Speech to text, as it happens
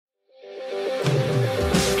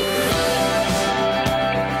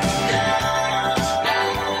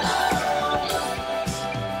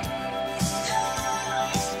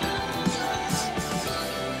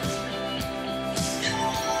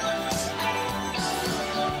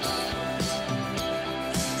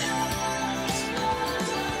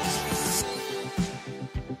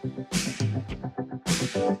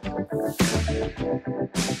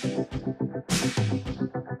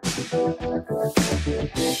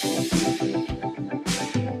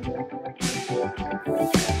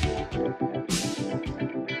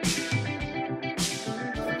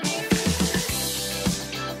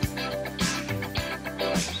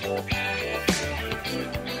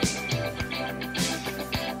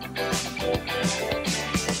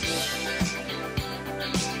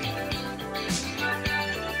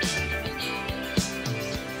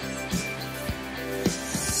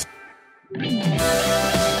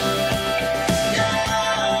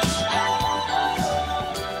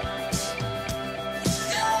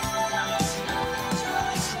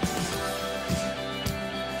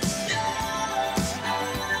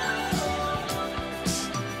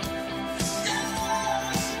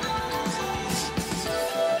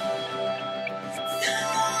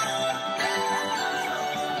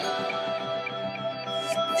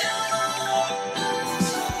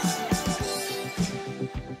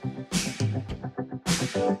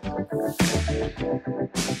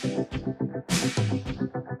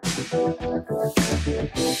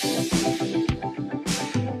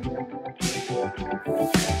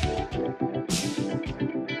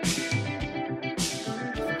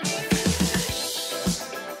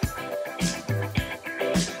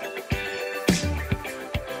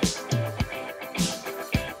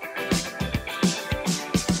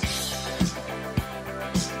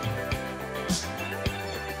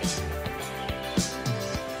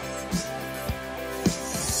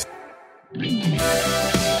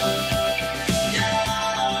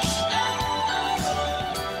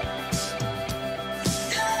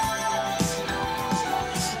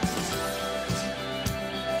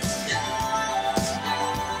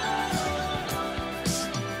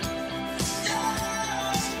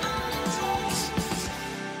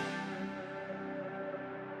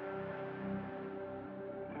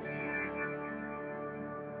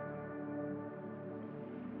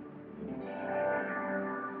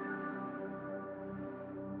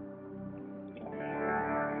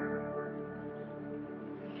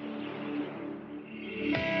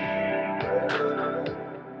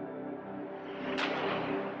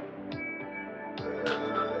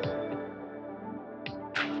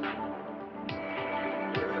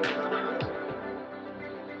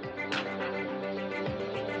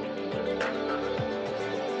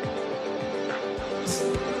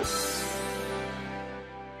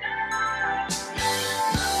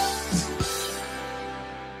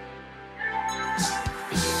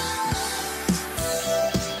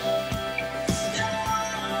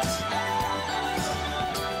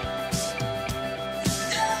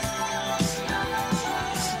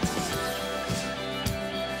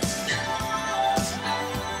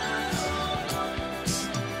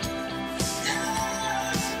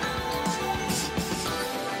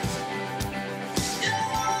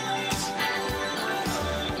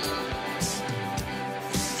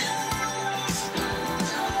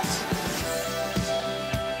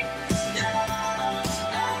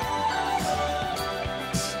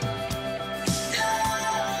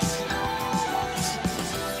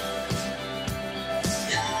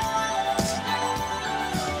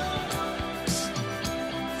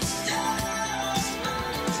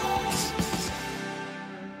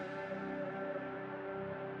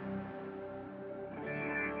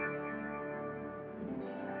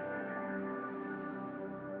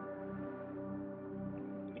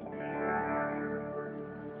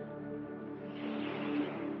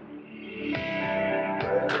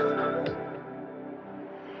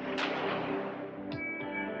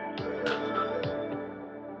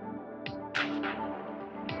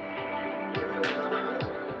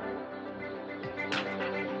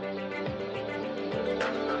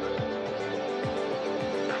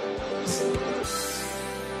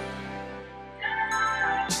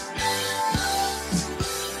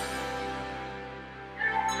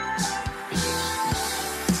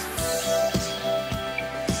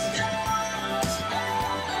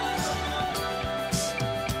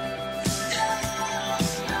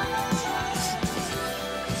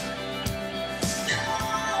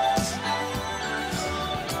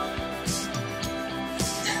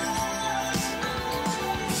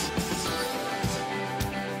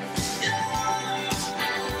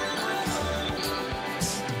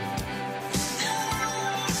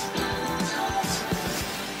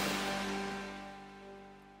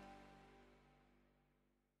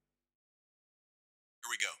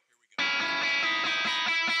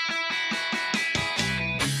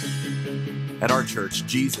At our church,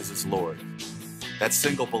 Jesus is Lord. That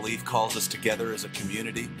single belief calls us together as a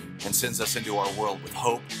community and sends us into our world with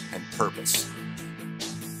hope and purpose.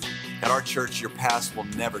 At our church, your past will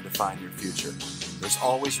never define your future. There's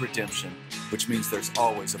always redemption, which means there's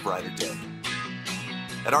always a brighter day.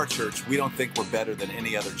 At our church, we don't think we're better than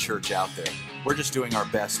any other church out there. We're just doing our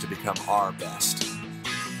best to become our best.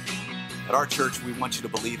 At our church, we want you to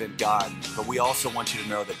believe in God, but we also want you to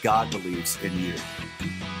know that God believes in you.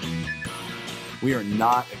 We are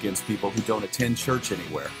not against people who don't attend church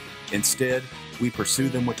anywhere. Instead, we pursue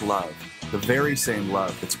them with love, the very same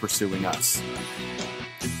love that's pursuing us.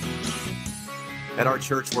 At our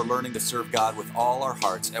church, we're learning to serve God with all our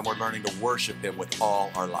hearts, and we're learning to worship Him with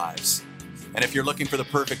all our lives. And if you're looking for the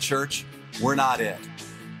perfect church, we're not it.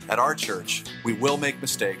 At our church, we will make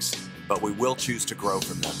mistakes, but we will choose to grow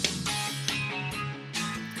from them.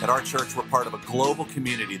 At our church, we're part of a global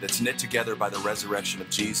community that's knit together by the resurrection of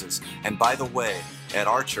Jesus. And by the way, at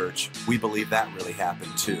our church, we believe that really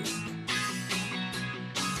happened too.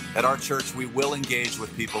 At our church, we will engage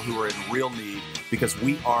with people who are in real need because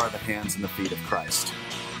we are the hands and the feet of Christ.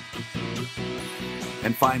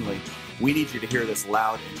 And finally, we need you to hear this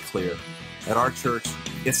loud and clear. At our church,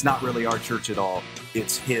 it's not really our church at all.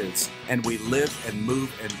 It's His. And we live and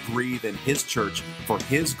move and breathe in His church for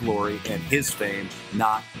His glory and His fame,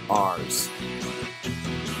 not ours.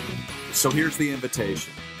 So here's the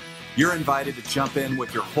invitation. You're invited to jump in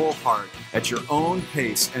with your whole heart at your own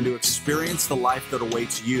pace and to experience the life that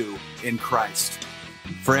awaits you in Christ.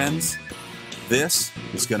 Friends, this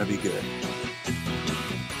is going to be good.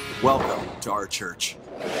 Welcome to our church.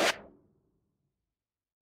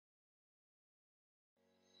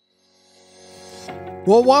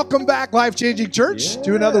 Well, welcome back, Life Changing Church,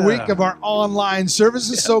 to another week of our online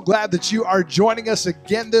services. So glad that you are joining us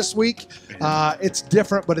again this week. It's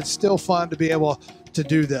different, but it's still fun to be able to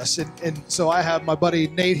do this. And so I have my buddy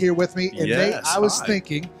Nate here with me. And Nate, I was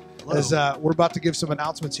thinking, as we're about to give some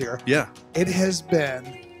announcements here. Yeah. It has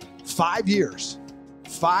been 5 years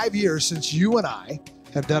since you and I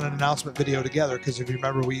have done an announcement video together. Because if you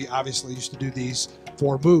remember, we obviously used to do these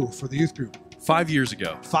for Move, for the youth group. 5 years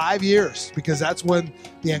ago. 5 years, because that's when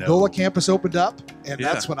the Angola campus opened up, and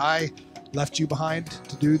that's when I left you behind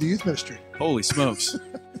to do the youth ministry. Holy smokes.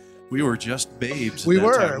 We were just babes. We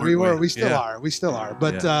still are.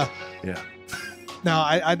 But now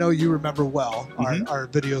I know you remember well our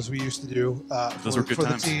videos we used to do Those were good for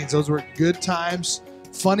times. the teens. Those were good times,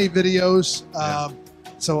 funny videos.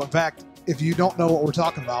 So in fact, if you don't know what we're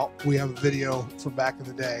talking about, we have a video from back in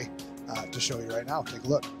the day to show you right now. Take a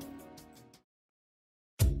look.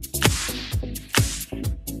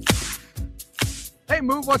 Hey,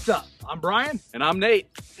 Move, what's up? I'm Brian. And I'm Nate.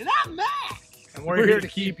 And I'm Mac. And we're here to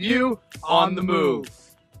keep you on the move.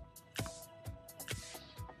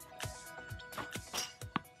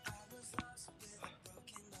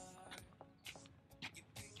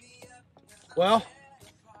 Well,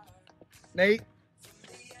 Nate,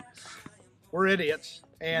 we're idiots.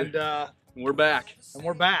 And we're back.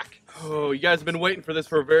 we're back. Oh, you guys have been waiting for this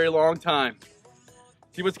for a very long time.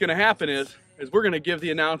 See, what's going to happen is we're going to give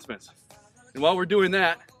the announcements. And while we're doing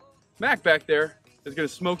that, Mac back there is going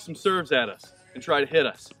to smoke some serves at us and try to hit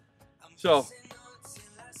us. So,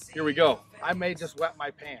 here we go. I may just wet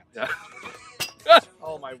my pants. Yeah.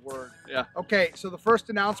 Oh, my word. Yeah. Okay, so the first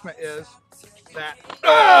announcement is that...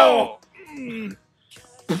 Oh! The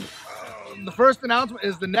first announcement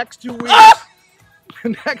is the next 2 weeks.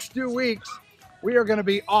 The next 2 weeks, we are going to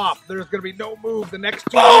be off. There's going to be no Move the next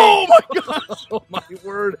 2 weeks. Oh, my gosh. Oh, my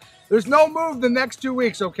word. There's no Move the next 2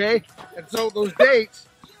 weeks, okay? And so those dates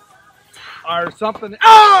are something.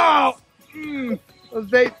 Oh! Those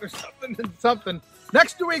dates are something and something.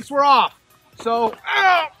 Next 2 weeks, we're off. So,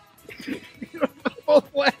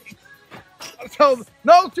 both ways. So,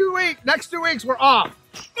 no 2 weeks. Next 2 weeks, we're off.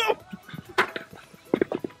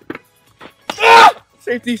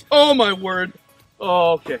 Safeties. Oh, my word.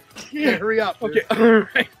 Oh, okay. Yeah, hurry up. Dude. Okay, all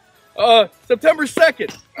right. September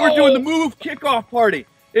 2nd, we're doing the Move kickoff party.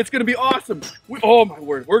 It's gonna be awesome. Oh my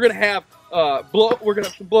word, we're gonna have we're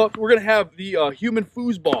gonna have the human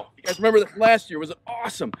foosball. You guys remember that from last year? It was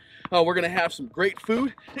awesome. We're gonna have some great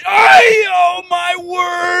food. Oh my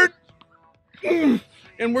word!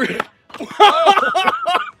 And we're gonna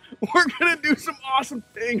do some awesome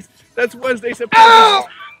things. That's Wednesday, September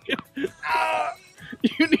 2nd.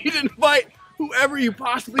 You need to invite whoever you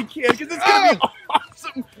possibly can, because it's going to be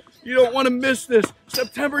awesome. You don't want to miss this.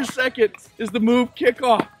 September 2nd is the Move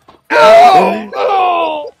kickoff.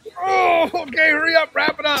 Oh! Okay, hurry up,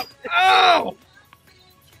 wrap it up. Oh!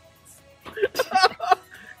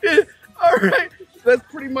 All right, that's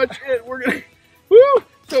pretty much it. We're gonna, woo!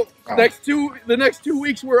 So the next 2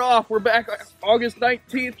 weeks we're off. We're back August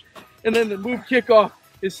 19th, and then the Move kickoff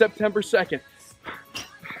is September 2nd.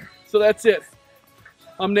 So that's it.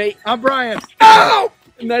 I'm Nate. I'm Brian. Oh!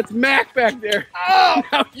 And that's Mac back there. Oh!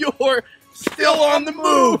 Now you're still on the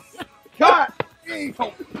move. Cut.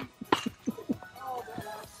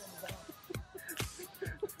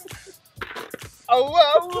 Oh,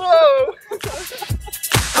 whoa, whoa.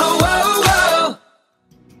 Oh, whoa, whoa.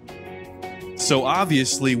 So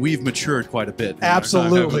obviously we've matured quite a bit.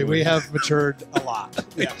 Absolutely, we have matured a lot.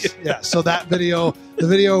 Yes, yeah. So that video, the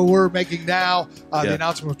video we're making now, the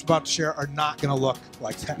announcement we're about to share are not going to look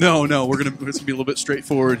like that. No, it's going to be a little bit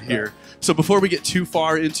straightforward here. So before we get too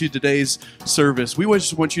far into today's service, we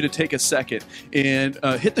just want you to take a second and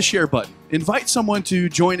hit the share button. Invite someone to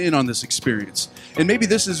join in on this experience. And maybe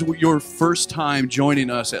this is your first time joining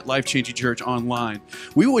us at Life Changing Church online.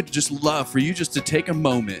 We would just love for you just to take a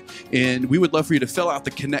moment, and we would love for you to fill out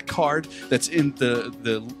the Connect card that's in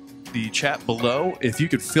the chat below. If you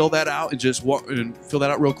could fill that out and just fill that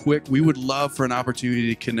out real quick, we would love for an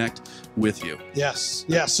opportunity to connect with you. Yes.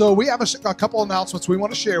 So we have a couple announcements we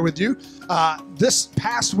want to share with you. This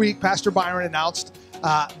past week, Pastor Byron announced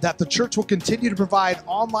that the church will continue to provide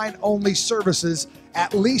online-only services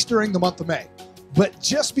at least during the month of May. But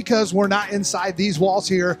just because we're not inside these walls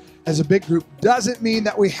here as a big group doesn't mean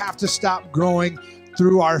that we have to stop growing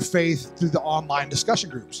through our faith through the online discussion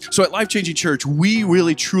groups. So at Life Changing Church, we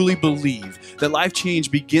really truly believe that life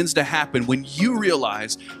change begins to happen when you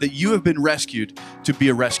realize that you have been rescued to be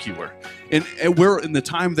a rescuer. And we're in the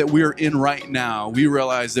time that we're in right now, we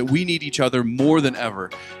realize that we need each other more than ever.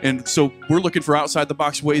 And so we're looking for outside the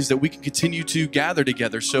box ways that we can continue to gather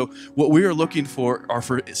together. So what we are looking for are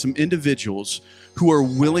for some individuals who are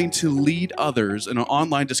willing to lead others in an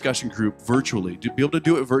online discussion group virtually, to be able to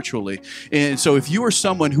do it virtually. And so if you are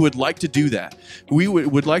someone who would like to do that, we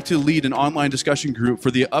would like to lead an online discussion group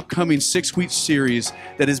for the upcoming 6-week series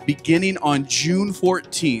that is beginning on June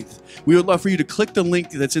 14th. We would love for you to click the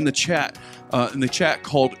link that's in the chat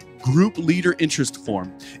called Group Leader Interest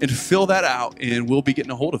Form and fill that out, and we'll be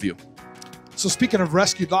getting a hold of you. So speaking of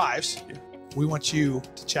rescued lives, we want you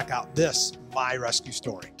to check out this My Rescue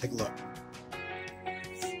Story. Take a look.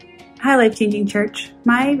 Hi, Life Changing Church.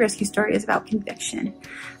 My rescue story is about conviction.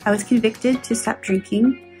 I was convicted to stop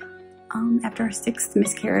drinking after our 6th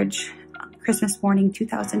miscarriage, Christmas morning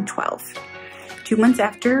 2012. 2 months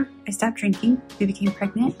after I stopped drinking, we became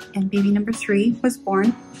pregnant, and baby number 3 was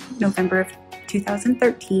born November of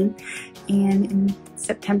 2013, and in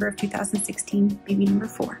September of 2016, baby number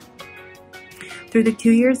 4. Through the 2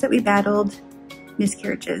 years that we battled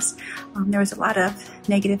miscarriages, there was a lot of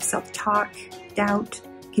negative self-talk, doubt,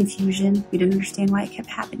 confusion. We didn't understand why it kept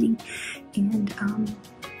happening, and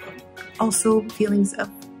also feelings of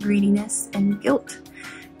greediness and guilt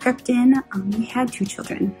crept in. We had 2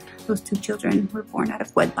 children. Those 2 children were born out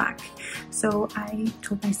of wedlock, so I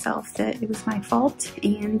told myself that it was my fault,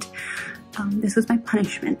 and this was my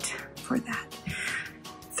punishment for that.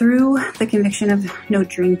 Through the conviction of no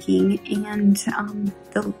drinking and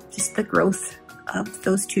just the growth of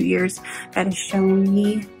those 2 years, that has shown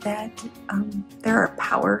me that there are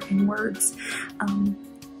power in words.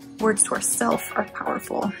 Words to ourselves are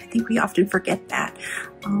powerful. I think we often forget that,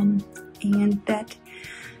 and that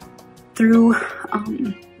through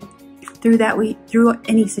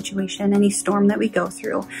any situation, any storm that we go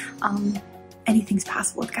through, anything's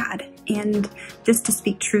possible with God. And just to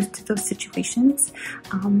speak truth to those situations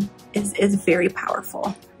is very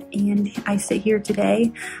powerful. And I sit here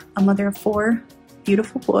today, a mother of 4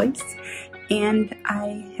 beautiful boys, and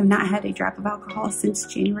I have not had a drop of alcohol since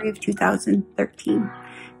January of 2013.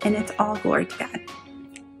 And it's all glory to God.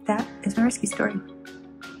 That is my rescue story.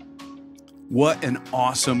 What an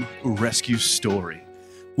awesome rescue story.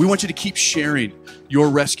 We want you to keep sharing your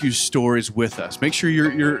rescue stories with us. Make sure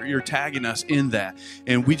you're tagging us in that.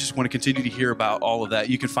 And we just want to continue to hear about all of that.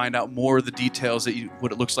 You can find out more of the details,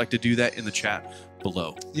 what it looks like to do that in the chat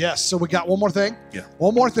below. Yes, so we got one more thing. Yeah.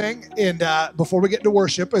 One more thing, and before we get into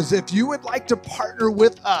worship, is if you would like to partner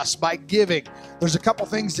with us by giving, there's a couple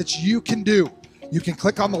things that you can do. You can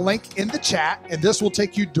click on the link in the chat, and this will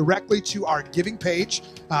take you directly to our giving page.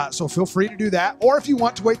 So feel free to do that. Or if you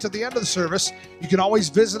want to wait till the end of the service, you can always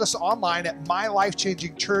visit us online at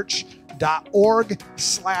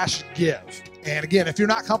mylifechangingchurch.org/give. And again, if you're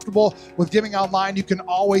not comfortable with giving online, you can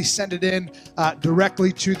always send it in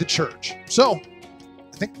directly to the church. So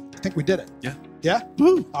I think we did it. Yeah. Yeah?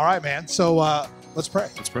 Woo. All right, man. So let's pray.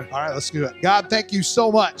 Let's pray. All right, let's do it. God, thank you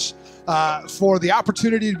so much for the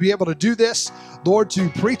opportunity to be able to do this. Lord, to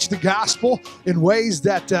preach the gospel in ways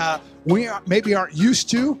that we maybe aren't used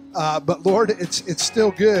to, but Lord, it's still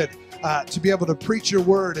good to be able to preach your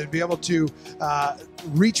word and be able to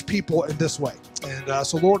reach people in this way. And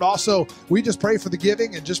so, Lord, also, we just pray for the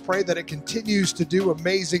giving and just pray that it continues to do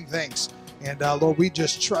amazing things. And Lord, we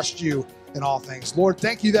just trust you in all things. Lord,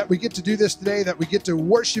 thank you that we get to do this today, that we get to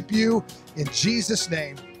worship you in Jesus'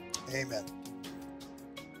 name. Amen.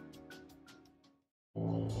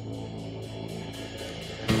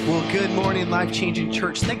 Well, good morning, Life Changing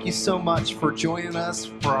Church. Thank you so much for joining us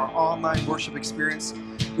for our online worship experience.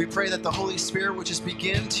 We pray that the Holy Spirit would just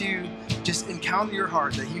begin to just encounter your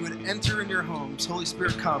heart, that He would enter in your homes. Holy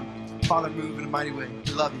Spirit, come. Father, move in a mighty way.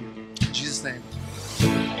 We love you. In Jesus' name.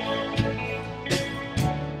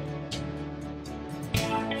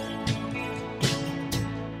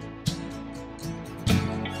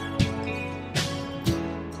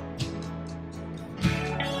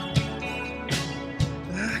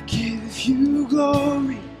 You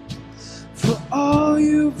glory for all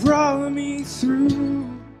you brought me through,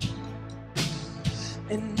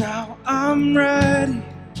 and now I'm ready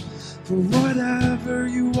for whatever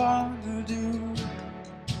you want to do.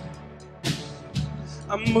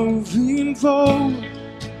 I'm moving forward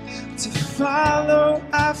to follow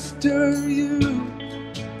after you.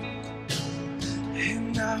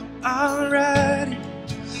 now I'm ready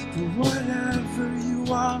for whatever you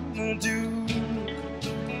wanna do.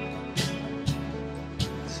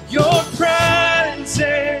 Your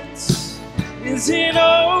presence is an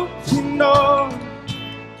open door.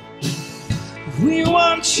 We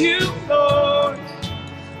want you, Lord,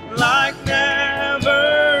 like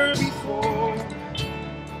never before.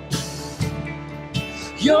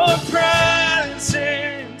 Your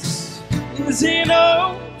presence is an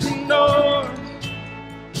open door.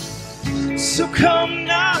 So come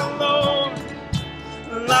now, Lord,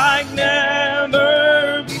 like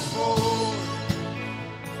never before.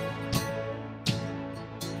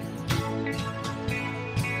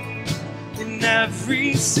 In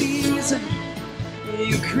every season,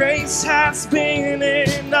 your grace has been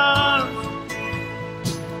enough,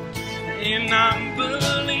 and I'm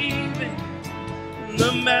believing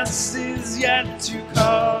the best is yet to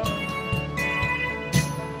come.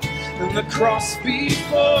 And the cross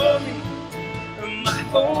before me, and my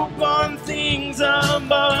hope on things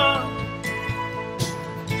above,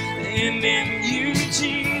 and in you,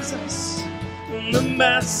 Jesus, the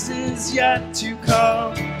best is yet to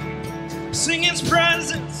come. Sing His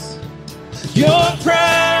presence. Your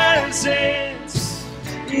presence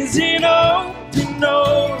is an open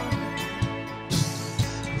door.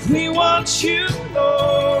 We want you,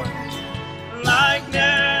 Lord, like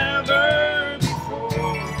never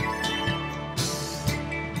before.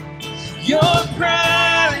 Your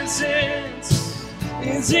presence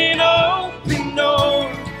is an open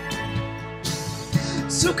door.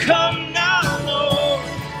 So come now, Lord,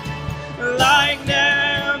 like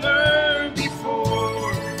never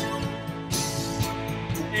before.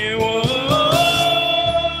 And whoa,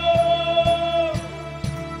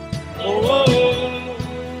 oh, oh,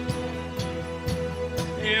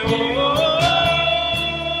 and whoa,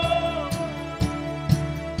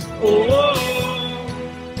 oh,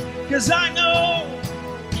 oh, 'cause I know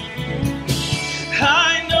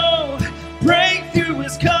breakthrough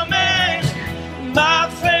is coming. By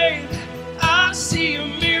faith, I see a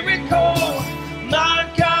miracle. My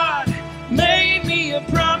God made me a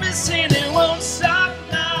promise and it won't stop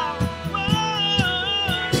now.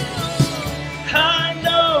 Whoa. I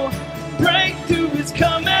know breakthrough is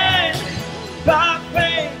coming. By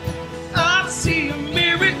faith, I see a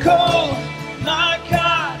miracle. My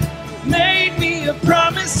God made me a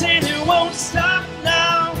promise and it won't stop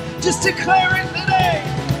now. Just declare it today.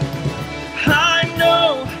 I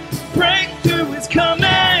know breakthrough is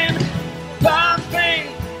coming. By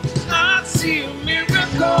faith, I see a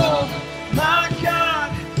miracle. My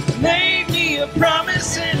God made me a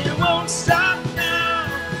promise and it won't stop now.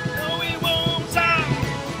 No, it won't stop.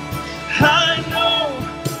 I know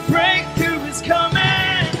breakthrough is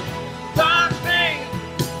coming. By faith,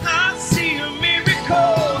 I see a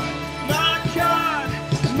miracle. My God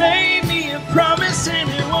made me a promise and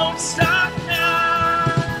it won't stop now.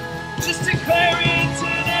 Just declare it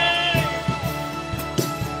today.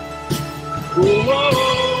 Whoa,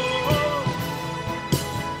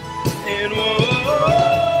 and whoa,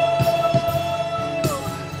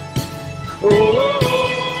 whoa.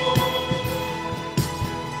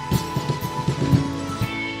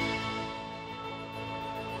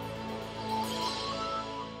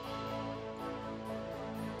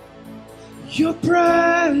 Your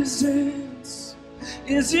presence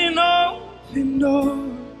is an open door.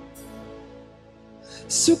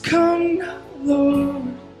 So come now, Lord,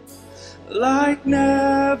 like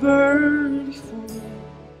never before.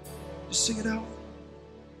 Just sing it out.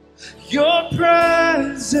 Your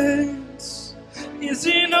presence is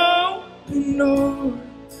an open door.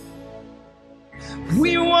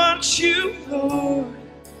 We want you, Lord,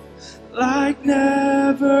 like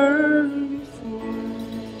never before.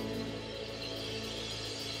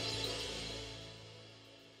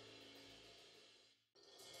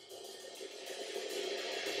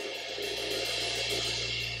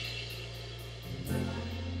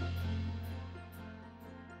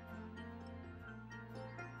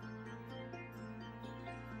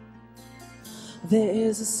 There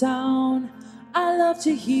is a sound I love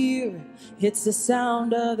to hear. It's the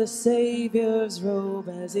sound of the Savior's robe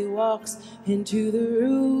as He walks into the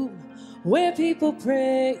room where people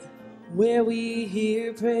pray, where we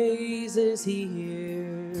hear praises, He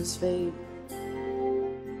hears faith.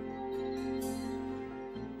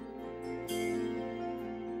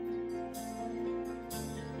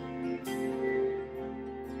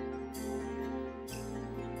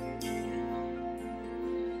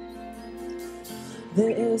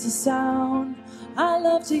 There is a sound I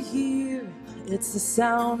love to hear. It's the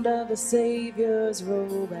sound of the Savior's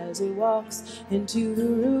robe as He walks into the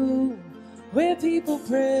room where people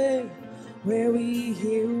pray, Where we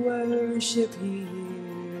hear worship, He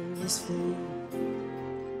hears faith.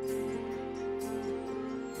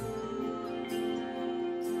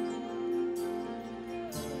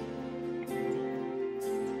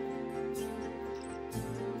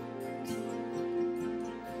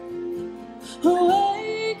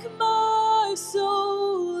 Awake my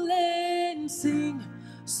soul and sing,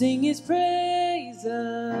 sing His praise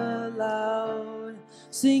aloud,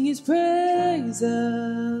 sing His praise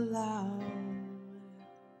aloud.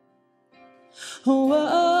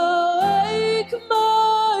 Awake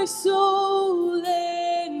my soul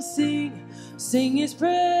and sing, sing His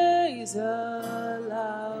praise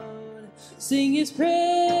aloud, sing His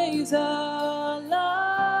praise aloud.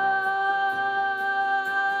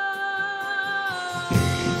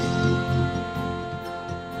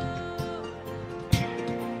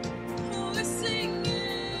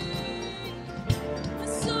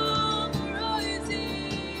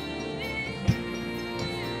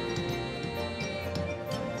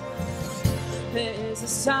 There's a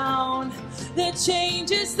sound that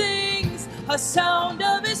changes things, a sound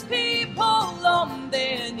of His people on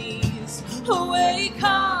their knees. Wake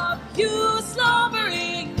up, you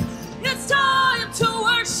slumbering, it's time to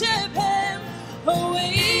worship Him.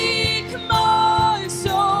 Awake my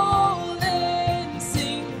soul and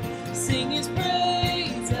sing, sing His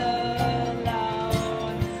praise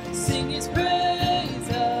aloud, sing His praise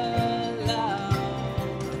aloud.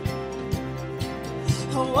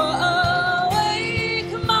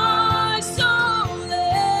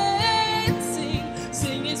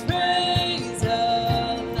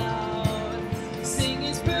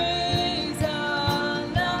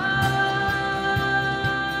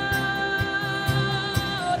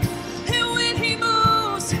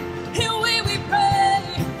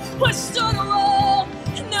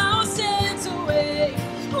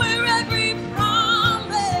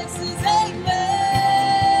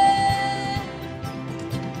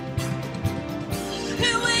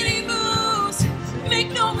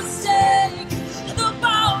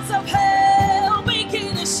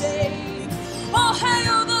 Oh,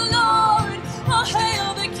 hail the Lord, oh,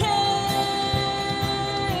 hail the King.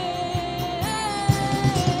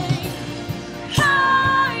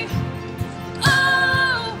 Hey,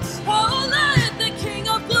 oh, let the King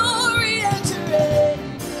of glory enter in.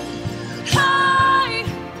 Hey,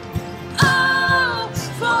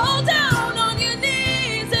 fall down on your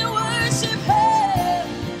knees and worship Him.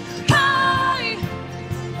 Hey,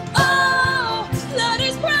 let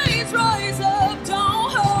His praise rise up,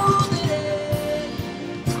 don't hold it in.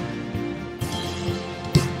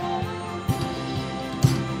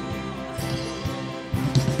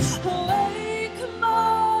 Awake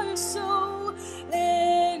my soul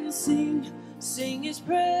and sing, sing His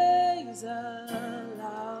praise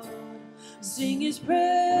aloud, sing His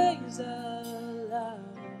praise aloud.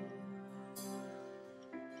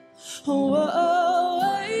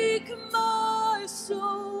 Awake my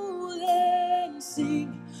soul and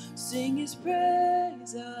sing, sing His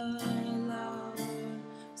praise aloud,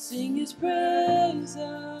 sing His praise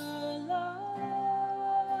aloud.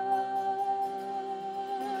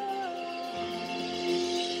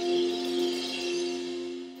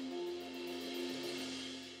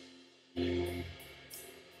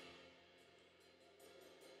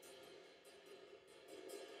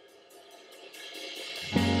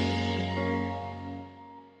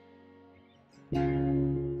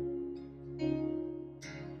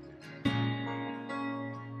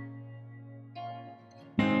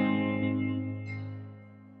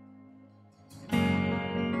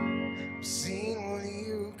 Seen what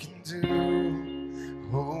you can do,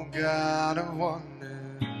 oh God of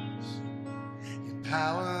wonders. Your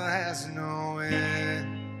power has no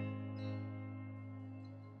end.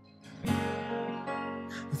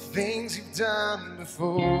 The things you've done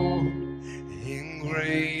before, in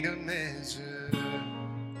greater measure,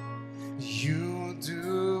 you will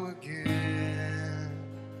do again.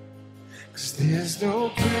 'Cause there's no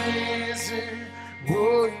prison,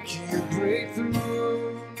 oh, you can't break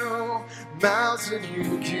through. No mountain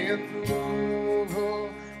you can't move, oh,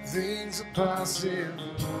 things are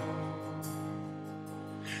possible.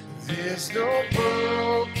 There's no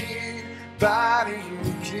broken body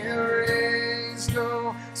you can't raise,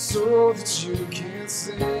 no soul that you can't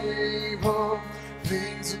save, oh,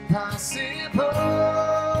 things are possible.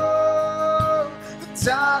 The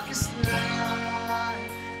darkest night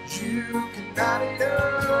you cannot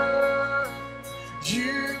endure,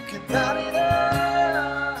 you cannot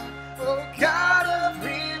endure. Oh, God of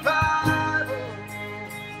revival,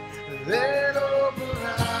 let open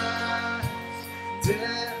eyes,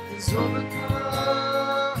 death is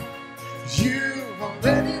overcome. You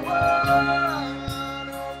already won.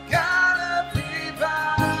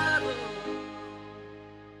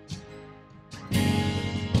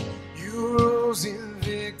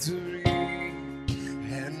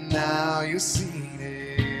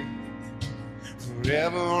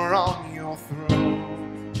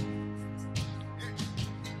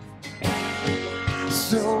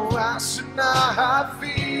 So I should not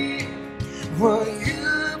fear what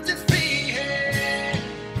you've defeated.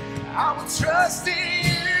 I will trust in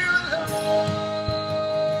you,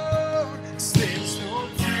 Lord. 'Cause there's no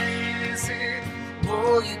prison,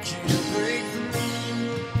 oh, you can't break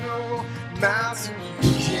through. No mountain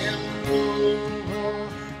you can't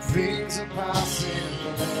move. Things are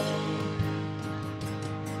possible.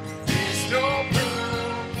 There's no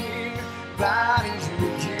broken body you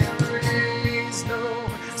can't raise, no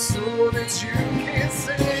soul that you can't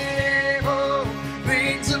save. Oh,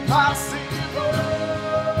 things are possible.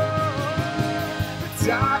 The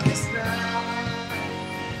darkest night,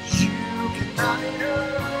 you can light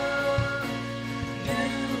up. You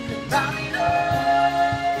can light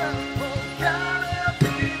up. Oh, God,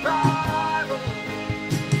 every Bible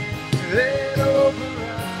that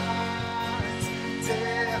overrides.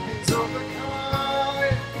 Death is overcome.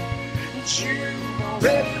 You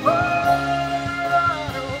already won.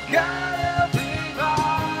 Oh, God, every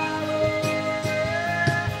Bible.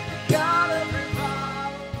 God, every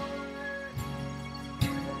Bible.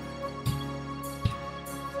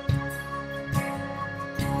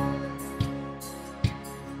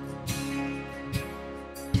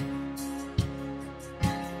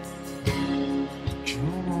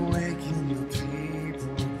 Come awaken your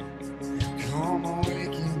people. Come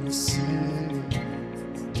awaken your city.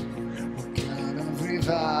 Oh God of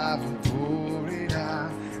revival, pour it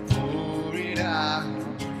out, pour it out.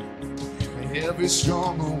 Every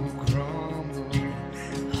stronghold will crumble.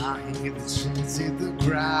 I hear the chains hit the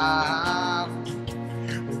ground.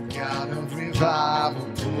 Oh God of revival,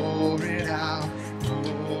 pour it out,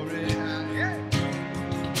 pour it out. Yeah.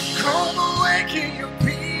 Come awaken your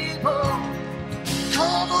people.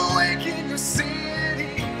 Come awaken your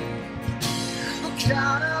city. Oh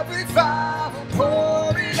God of revival,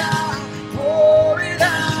 pour it out, pour it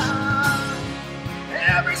out.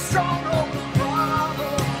 Every stronghold will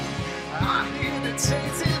crumble. I hear the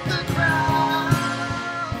chains hit the ground.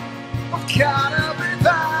 Oh God of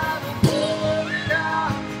revival, pour it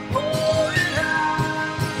out, pour it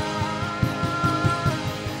out.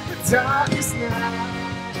 The darkest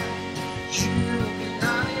night, you can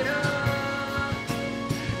light it up.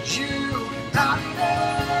 You can light it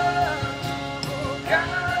up. Oh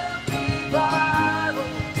God of revival,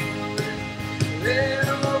 let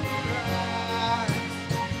override.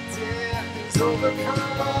 Death is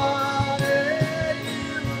overcome. Yeah,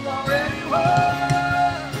 you already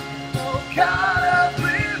won. Oh God of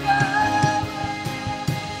revival.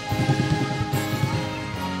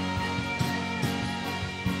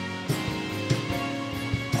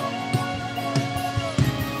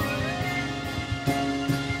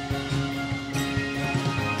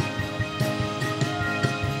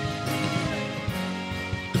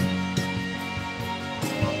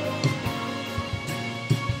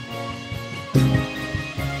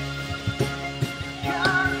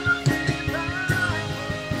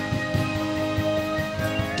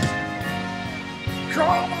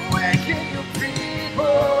 Come awaken your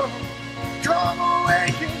people. Come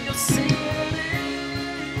awaken your city.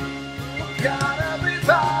 God of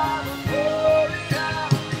revival, pour it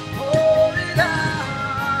out, pour it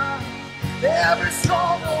out. Every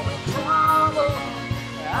stronghold will crumble.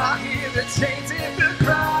 I hear the chains hit the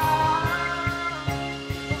ground.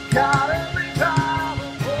 God of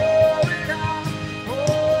revival, pour it out,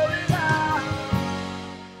 pour it out.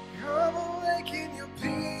 Come awaken your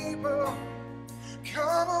people.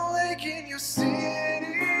 Come awaken your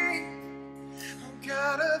city. Oh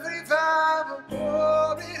God of revival,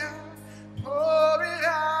 pour it out, pour it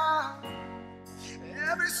out.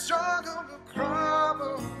 Every stronghold will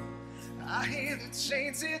crumble. I hear the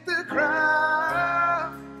chains hit the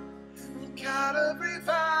ground. Oh God of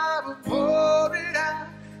revival, pour it out,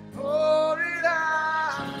 pour it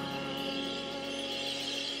out.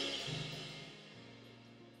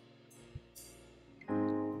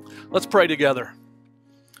 Let's pray together.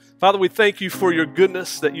 Father, we thank you for your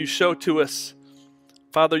goodness that you show to us.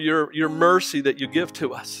 Father, your mercy that you give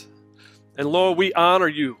to us. And Lord, we honor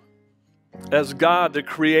you as God, the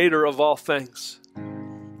creator of all things.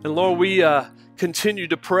 And Lord, we continue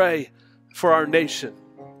to pray for our nation,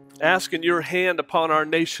 asking your hand upon our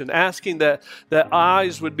nation, asking that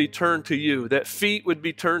eyes would be turned to you, that feet would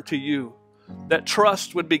be turned to you, that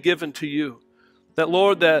trust would be given to you, that,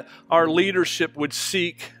 Lord, that our leadership would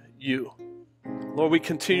seek you. Lord, we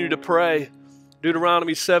continue to pray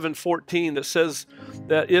Deuteronomy 7:14 that says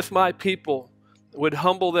that if my people would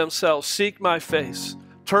humble themselves, seek my face,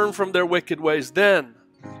 turn from their wicked ways, then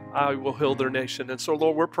I will heal their nation. And so,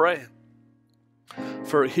 Lord, we're praying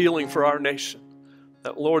for a healing for our nation.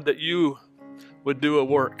 That, Lord, that you would do a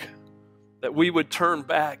work. that we would turn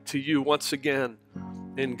back to you once again.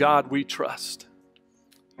 In God we trust.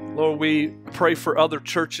 Lord, we pray for other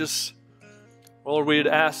churches. Lord, we'd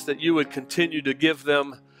ask that you would continue to give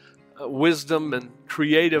them wisdom and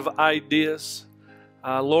creative ideas.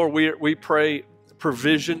 Lord, we pray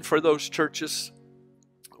provision for those churches.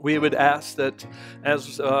 We would ask that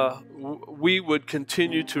as we would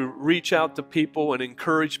continue to reach out to people and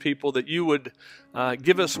encourage people, that you would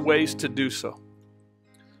give us ways to do so.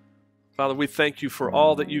 Father, we thank you for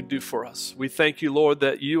all that you do for us. We thank you, Lord,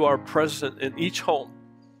 that you are present in each home.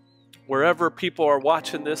 Wherever people are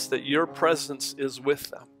watching this, that your presence is with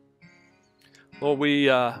them. Lord,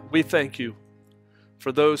 we thank you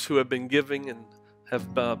for those who have been giving and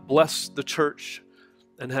have blessed the church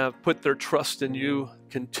and have put their trust in you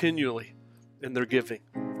continually in their giving.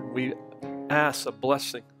 We ask a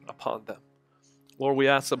blessing upon them. Lord, we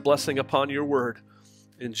ask a blessing upon your word.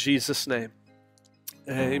 In Jesus' name,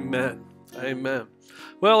 amen. Amen.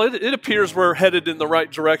 Well, it appears we're headed in the right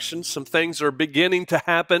direction. Some things are beginning to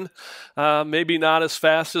happen, maybe not as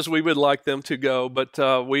fast as we would like them to go, but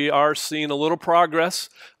we are seeing a little progress,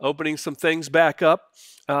 opening some things back up.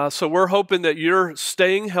 So we're hoping that you're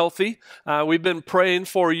staying healthy. We've been praying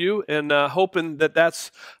for you and hoping that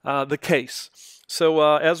that's the case.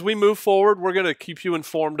 So as we move forward, we're going to keep you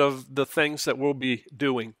informed of the things that we'll be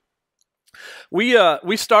doing.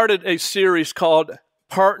 We started a series called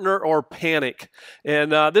Partner or Panic.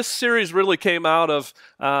 And this series really came out of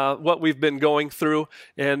what we've been going through.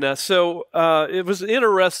 And so it was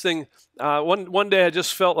interesting. One day I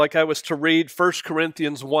just felt like I was to read 1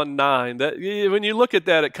 Corinthians 1:9. That when you look at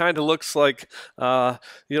that, it kind of looks like the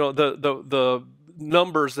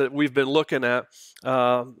numbers that we've been looking at,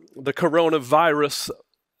 the coronavirus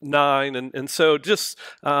 9 and so just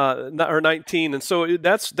or 19, and so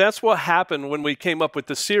that's what happened when we came up with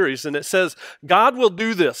the series. And it says, God will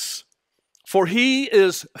do this, for he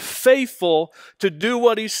is faithful to do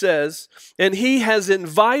what he says, and he has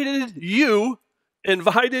invited you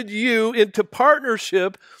into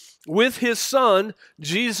partnership with his Son,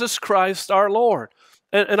 Jesus Christ our Lord.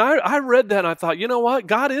 And I read that and I thought, you know what?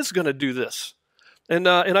 God is going to do this. And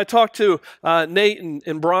I talked to Nate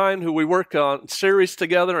and Brian, who we work on series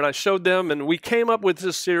together, and I showed them, and we came up with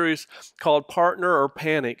this series called Partner or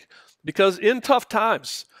Panic. Because in tough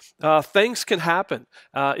times, things can happen.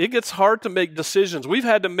 It gets hard to make decisions. We've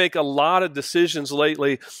had to make a lot of decisions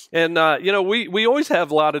lately, and we always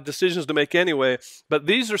have a lot of decisions to make anyway, but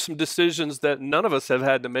these are some decisions that none of us have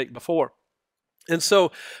had to make before. And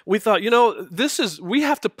so we thought, we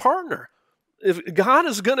have to partner. If God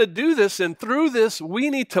is going to do this, and through this,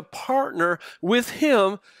 we need to partner with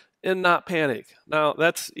him and not panic. Now,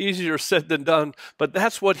 that's easier said than done, but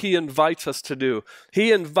that's what he invites us to do.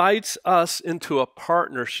 He invites us into a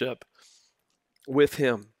partnership with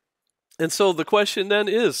him. And so the question then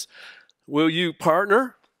is, will you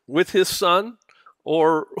partner with his Son,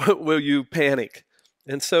 or will you panic?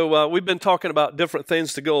 And so we've been talking about different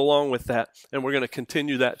things to go along with that, and we're going to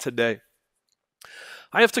continue that today.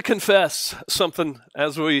 I have to confess something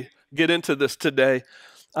as we get into this today.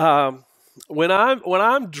 When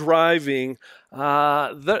I'm driving,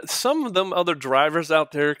 some of them other drivers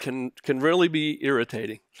out there can really be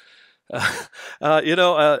irritating.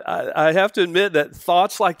 I have to admit that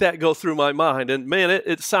thoughts like that go through my mind, and man,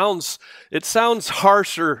 it sounds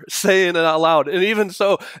harsher saying it out loud, and even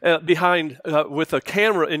so, behind with a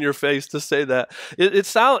camera in your face to say that, it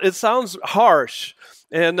sounds harsh.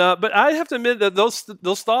 And but I have to admit that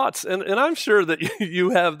those thoughts, and I'm sure that you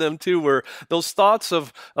have them too, where those thoughts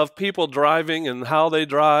of people driving and how they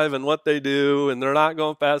drive and what they do, and they're not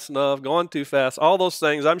going fast enough, going too fast, all those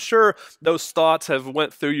things, I'm sure those thoughts have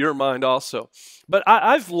went through your mind also. But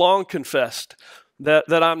I've long confessed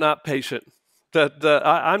that I'm not patient, that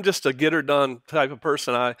I'm just a get-her-done type of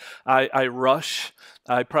person. I rush.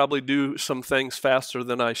 I probably do some things faster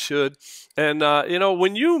than I should. And,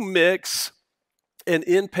 when you mix an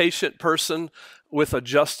impatient person with a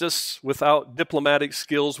justice without diplomatic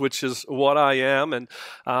skills, which is what I am, and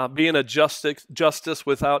being a justice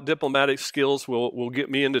without diplomatic skills will get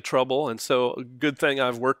me into trouble. And so, good thing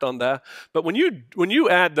I've worked on that. But when you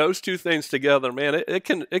add those two things together, man, it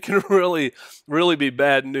can really be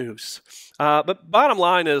bad news. But bottom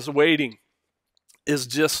line is, waiting is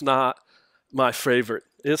just not my favorite.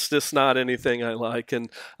 It's just not anything I like, and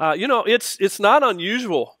it's not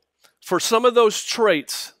unusual for some of those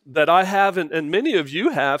traits that I have, and many of you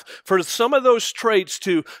have, for some of those traits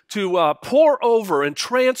to pour over and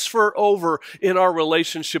transfer over in our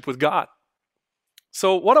relationship with God.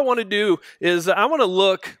 So what I want to do is I want to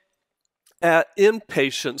look at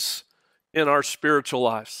impatience in our spiritual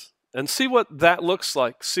lives. and see what that looks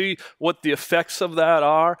like, see what the effects of that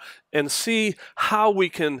are, and see how we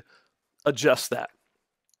can adjust that.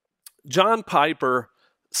 John Piper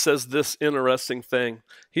says this interesting thing.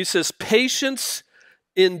 He says, patience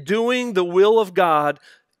in doing the will of God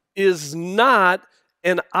is not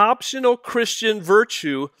an optional Christian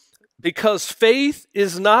virtue because faith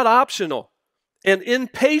is not optional, and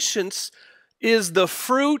impatience is the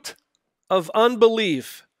fruit of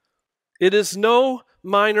unbelief. It is no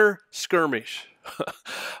minor skirmish.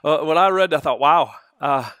 When I read that, I thought, wow,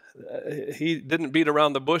 he didn't beat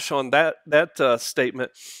around the bush on that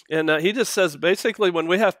statement. And he just says, basically, when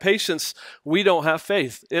we have patience, we don't have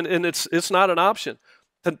faith. And it's not an option.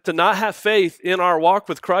 To not have faith in our walk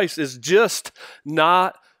with Christ is just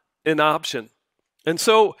not an option. And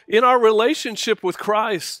so in our relationship with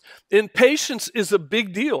Christ, impatience is a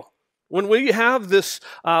big deal. When we have this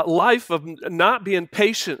life of not being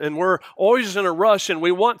patient and we're always in a rush and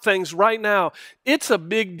we want things right now, it's a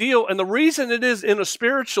big deal. And the reason it is in a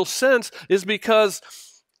spiritual sense is because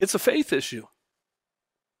it's a faith issue.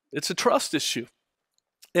 It's a trust issue.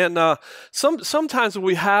 And sometimes when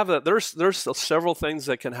we have that, there's several things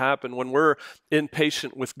that can happen when we're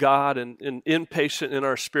impatient with God and impatient in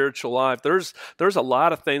our spiritual life. There's a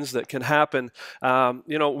lot of things that can happen.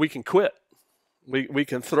 We can quit. We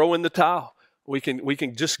can throw in the towel. We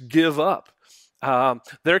can just give up.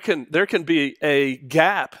 There can be a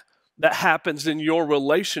gap that happens in your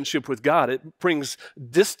relationship with God. It brings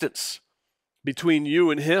distance between you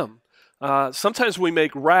and Him. Sometimes we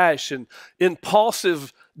make rash and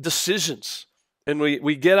impulsive decisions, and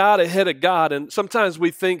we get out ahead of God. And sometimes we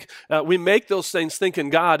think we make those things thinking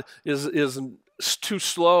God is too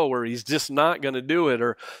slow, or He's just not going to do it,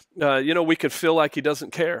 or we could feel like He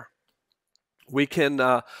doesn't care. We can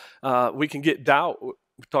get doubt.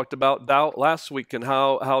 We talked about doubt last week and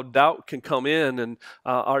how doubt can come in, and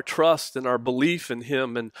our trust and our belief in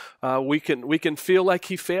Him, and we can feel like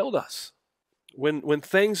He failed us. When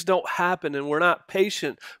things don't happen and we're not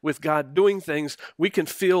patient with God doing things, we can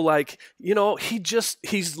feel like,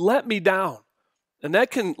 He's let me down. And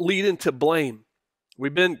that can lead into blame. We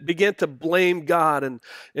begin to blame God, and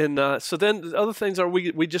so then the other things are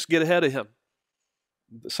we just get ahead of Him.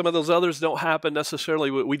 Some of those others don't happen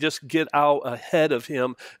necessarily. We just get out ahead of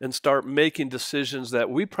Him and start making decisions that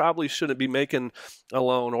we probably shouldn't be making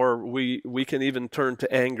alone, or we can even turn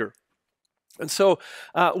to anger. And so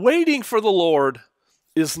waiting for the Lord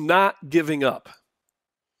is not giving up.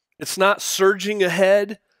 It's not surging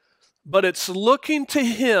ahead, but it's looking to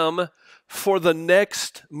Him for the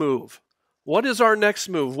next move. What is our next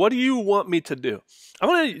move? What do you want me to do? I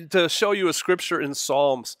want to show you a scripture in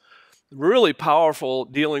Psalms, really powerful,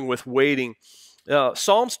 dealing with waiting.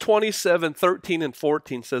 Psalms 27, 13 and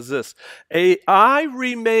 14 says this, I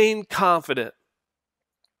remain confident.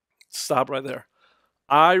 Stop right there.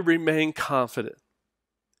 I remain confident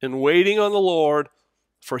in waiting on the Lord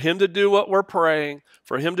for Him to do what we're praying,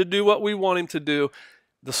 for Him to do what we want Him to do.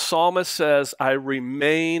 The psalmist says, I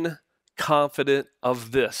remain confident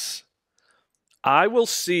of this. I will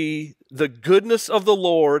see the goodness of the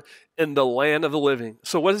Lord in the land of the living.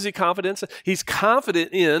 So what is he confident in? He's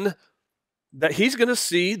confident in that he's going to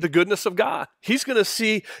see the goodness of God. He's going to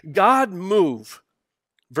see God move.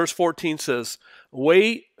 Verse 14 says,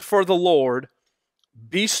 wait for the Lord,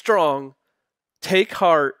 be strong, take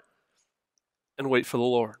heart, and wait for the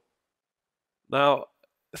Lord. Now,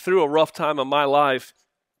 through a rough time of my life,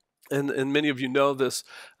 and many of you know this,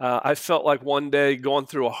 I felt like one day going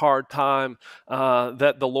through a hard time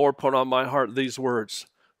that the Lord put on my heart these words,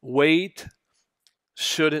 wait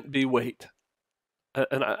shouldn't be wait.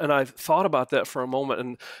 And I thought about that for a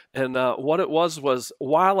moment, and what it was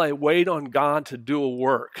while I wait on God to do a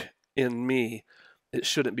work in me, it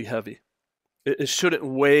shouldn't be heavy. It shouldn't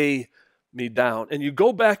weigh me down. And you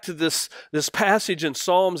go back to this passage in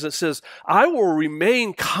Psalms that says, I will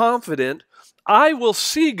remain confident, I will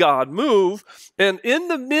see God move, and in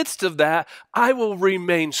the midst of that, I will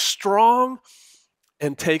remain strong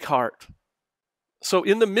and take heart. So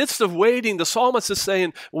in the midst of waiting, the psalmist is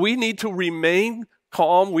saying, we need to remain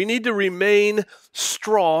calm, we need to remain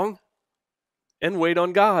strong and wait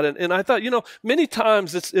on God. And I thought, many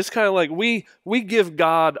times it's kind of like we give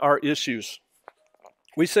God our issues.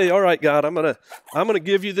 We say, all right, God, I'm gonna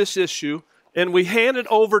give you this issue, and we hand it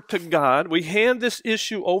over to God. We hand this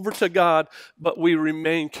issue over to God, but we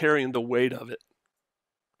remain carrying the weight of it.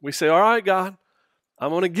 We say, all right, God, I'm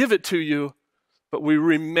going to give it to you, but we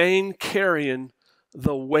remain carrying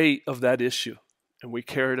the weight of that issue, and we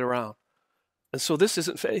carry it around. And so this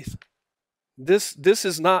isn't faith. This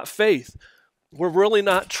is not faith. We're really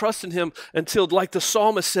not trusting him until, like the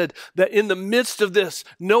psalmist said, that in the midst of this,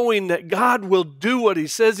 knowing that God will do what he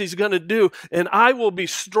says he's going to do, and I will be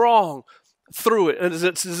strong through it. And does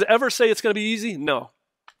it ever say it's going to be easy? No,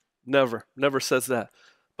 never says that.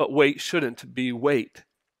 But wait shouldn't be wait.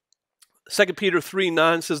 2 Peter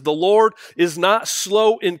 3:9 says, the Lord is not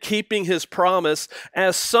slow in keeping his promise,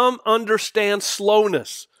 as some understand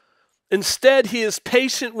slowness. Instead, he is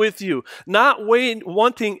patient with you, not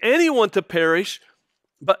wanting anyone to perish,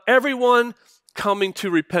 but everyone coming to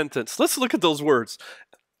repentance. Let's look at those words.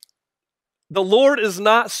 The Lord is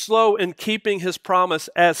not slow in keeping his promise,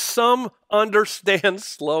 as some understand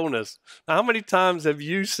slowness. Now, how many times have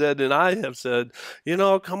you said, and I have said,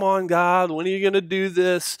 come on, God, when are you going to do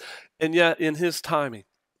this? And yet in his timing.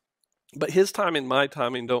 But his timing and my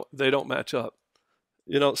timing don't match up.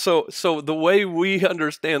 So the way we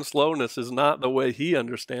understand slowness is not the way he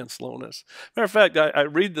understands slowness. Matter of fact, I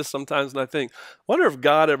read this sometimes and I think, wonder if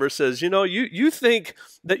God ever says, you think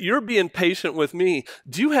that you're being patient with me.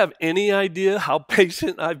 Do you have any idea how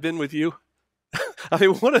patient I've been with you? I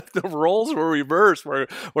mean, what if the roles were reversed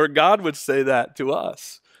where God would say that to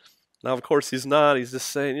us? Now, of course, he's not. He's just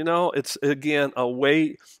saying, it's, again, a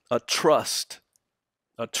wait, a trust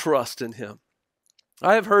in him.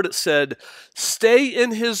 I have heard it said, stay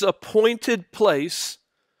in his appointed place,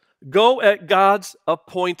 go at God's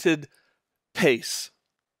appointed pace.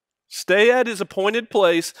 Stay at his appointed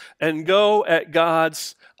place and go at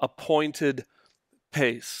God's appointed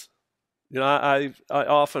pace. I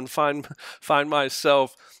often find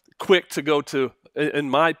myself quick to go in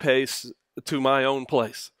my pace to my own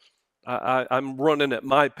place. I'm running at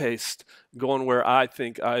my pace, going where I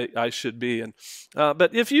think I should be.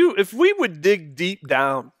 But if we would dig deep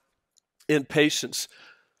down in patience,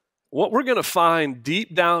 what we're going to find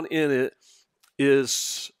deep down in it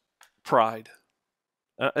is pride.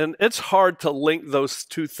 And it's hard to link those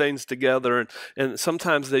two things together, and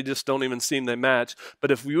sometimes they just don't even seem to match. But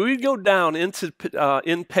if we go down into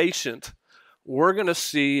impatient, we're going to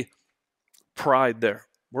see pride there.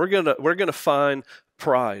 We're gonna find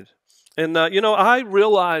pride. And, I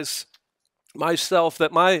realize myself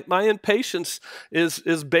that my impatience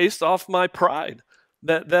is based off my pride,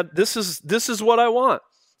 that this is what I want.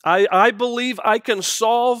 I believe I can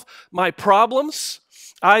solve my problems.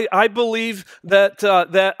 I believe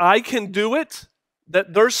that I can do it,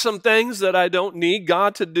 that there's some things that I don't need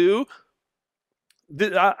God to do.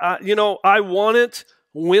 I want it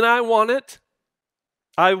when I want it.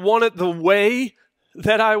 I want it the way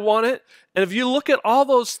that I want it. And if you look at all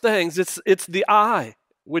those things, it's the I,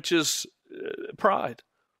 which is pride.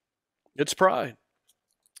 It's pride.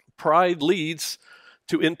 Pride leads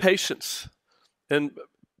to impatience. And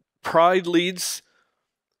pride leads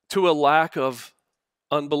to a lack of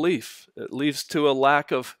unbelief. It leads to a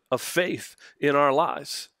lack of faith in our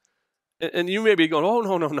lives. And you may be going, oh,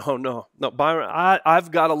 no, Byron,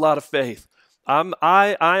 I've got a lot of faith.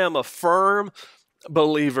 I am a firm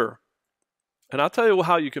believer. And I'll tell you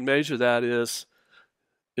how you can measure that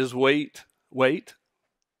is wait.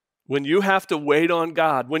 When you have to wait on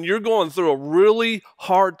God, when you're going through a really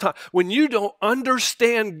hard time, when you don't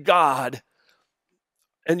understand God,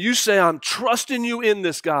 and you say, I'm trusting you in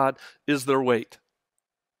this, God, is there wait?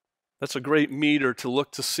 That's a great meter to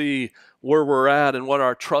look to see where we're at and what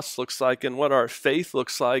our trust looks like and what our faith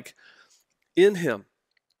looks like in him.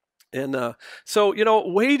 And so,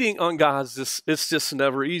 waiting on God, it's just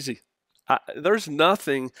never easy. There's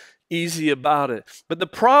nothing easy about it. But the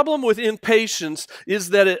problem with impatience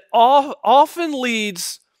is that it often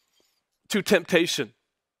leads to temptation.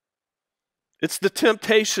 It's the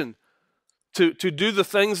temptation to do the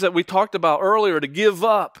things that we talked about earlier, to give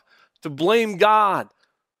up, to blame God,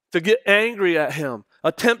 to get angry at him.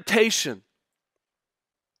 A temptation.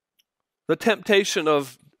 The temptation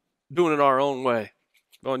of doing it our own way.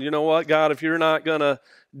 Going, you know what, God, if you're not going to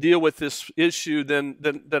deal with this issue, then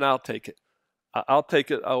I'll take it. I'll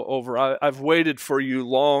take it over. I've waited for you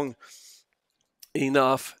long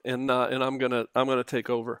enough, and I'm gonna take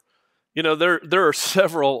over. There are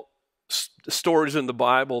several stories in the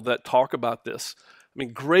Bible that talk about this. I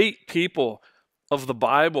mean, great people of the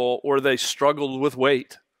Bible where they struggled with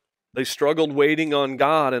wait. They struggled waiting on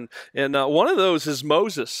God, and one of those is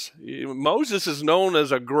Moses. Moses is known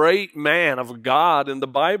as a great man of God in the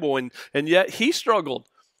Bible, and yet he struggled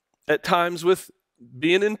at times with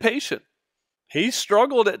being impatient. He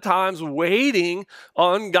struggled at times waiting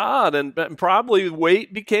on God, and probably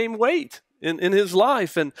wait became wait in his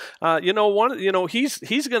life. And he's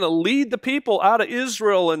going to lead the people out of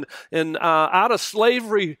Israel and out of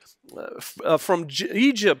slavery from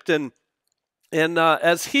Egypt. And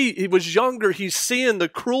as he was younger, he's seeing the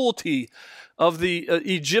cruelty of the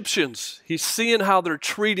Egyptians. He's seeing how they're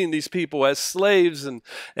treating these people as slaves, and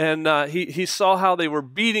he saw how they were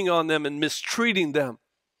beating on them and mistreating them.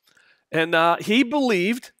 And he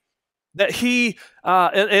believed that he,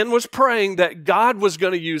 and was praying that God was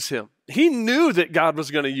going to use him. He knew that God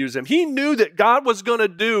was going to use him. He knew that God was going to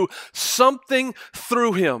do something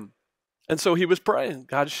through him. And so he was praying,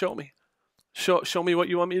 God, show me. Show me what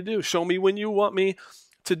you want me to do. Show me when you want me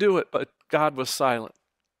to do it. But God was silent.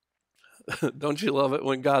 Don't you love it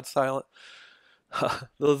when God's silent?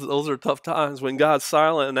 Those are tough times when God's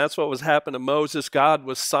silent, and that's what was happening to Moses. God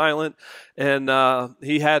was silent, and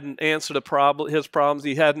he hadn't answered his problems.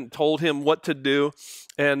 He hadn't told him what to do,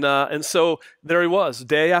 and so there he was,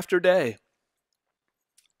 day after day.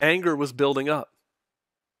 Anger was building up.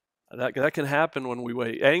 That can happen when we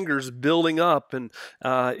wait. Anger's building up, and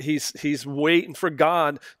he's waiting for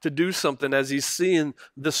God to do something as he's seeing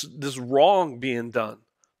this wrong being done,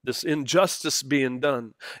 this injustice being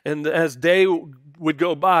done. And as day would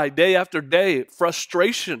go by, day after day,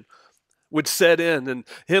 frustration would set in, and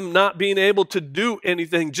him not being able to do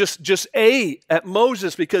anything, just at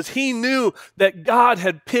Moses, because he knew that God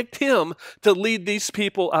had picked him to lead these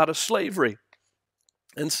people out of slavery.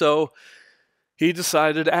 And so he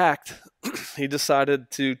decided to act. He decided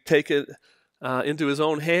to take it into his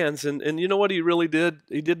own hands. And you know what he really did?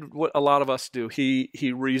 He did what a lot of us do.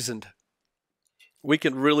 He reasoned. We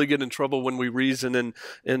can really get in trouble when we reason,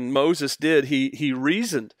 and Moses did. He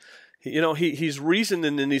reasoned. He's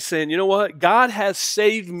reasoning, and he's saying, you know what? God has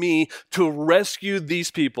saved me to rescue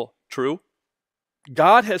these people. True.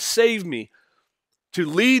 God has saved me to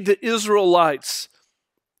lead the Israelites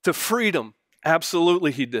to freedom.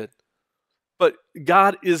 Absolutely, he did. But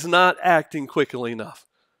God is not acting quickly enough.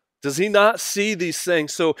 Does he not see these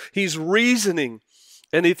things? So he's reasoning,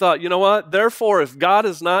 and he thought, you know what? Therefore, if God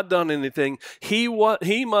has not done anything, he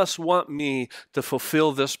must want me to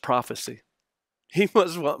fulfill this prophecy. He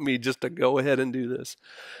must want me just to go ahead and do this.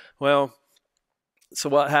 Well, so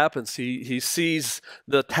what happens? He sees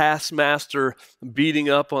the taskmaster beating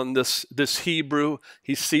up on this Hebrew.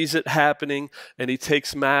 He sees it happening, and he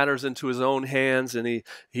takes matters into his own hands, and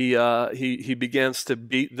he begins to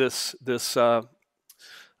beat this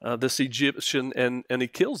Egyptian, and he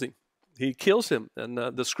kills him. He kills him. And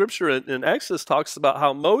the scripture in Exodus talks about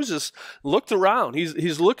how Moses looked around.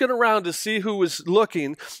 He's looking around to see who was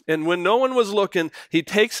looking, and when no one was looking, he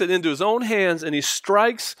takes it into his own hands, and he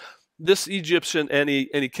strikes this Egyptian, and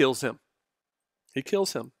he kills him. He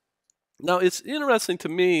kills him. Now, it's interesting to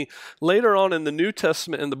me, later on in the New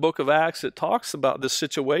Testament, in the book of Acts, it talks about this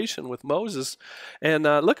situation with Moses. And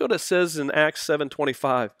look what it says in Acts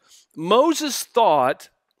 7:25. Moses thought,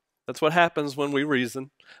 that's what happens when we reason,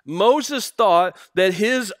 Moses thought that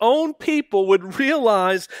his own people would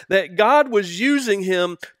realize that God was using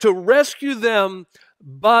him to rescue them,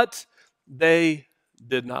 but they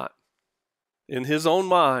did not. In his own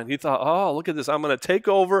mind, he thought, oh, look at this. I'm going to take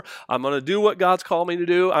over. I'm going to do what God's called me to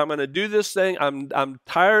do. I'm going to do this thing. I'm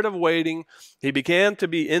tired of waiting. He began to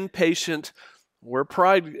be impatient, where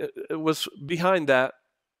pride was behind that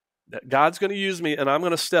God's going to use me, and I'm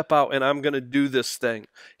going to step out, and I'm going to do this thing.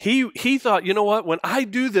 He thought, you know what? When I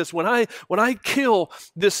do this, when I kill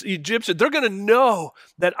this Egyptian, they're going to know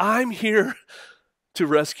that I'm here to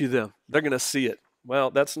rescue them. They're going to see it. Well,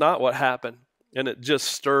 that's not what happened, and it just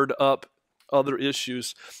stirred up other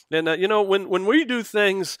issues. And when we do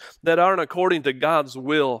things that aren't according to God's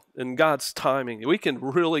will and God's timing, we can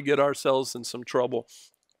really get ourselves in some trouble.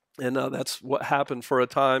 And that's what happened for a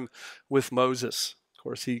time with Moses. Of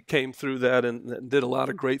course, he came through that and did a lot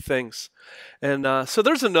of great things. And so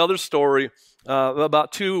there's another story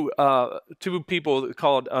about two people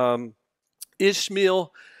called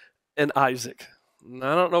Ishmael and Isaac.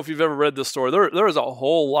 I don't know if you've ever read this story. There is a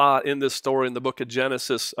whole lot in this story in the book of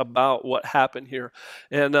Genesis about what happened here.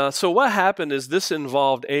 And so what happened is this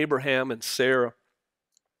involved Abraham and Sarah.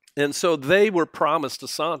 And so they were promised a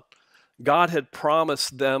son. God had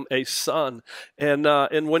promised them a son. And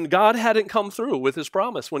when God hadn't come through with his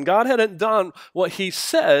promise, when God hadn't done what he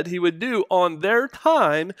said he would do on their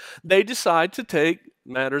time, they decide to take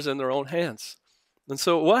matters in their own hands. And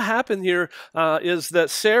so what happened here is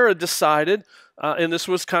that Sarah decided, and this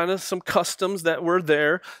was kind of some customs that were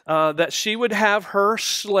there, that she would have her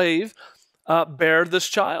slave bear this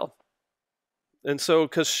child. And so,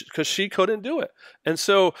 because she couldn't do it. And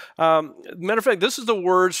so, matter of fact, this is the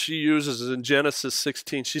word she uses in Genesis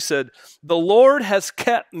 16. She said, the Lord has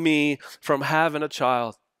kept me from having a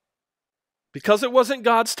child. Because it wasn't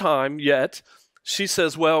God's time yet, she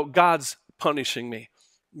says, well, God's punishing me.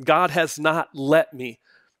 God has not let me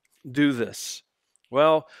do this.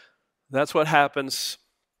 Well, that's what happens.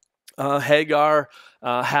 Hagar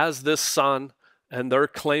has this son, and they're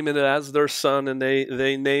claiming it as their son, and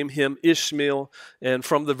they name him Ishmael. And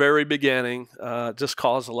from the very beginning, just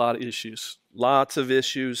caused a lot of issues, lots of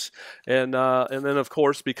issues. And then, of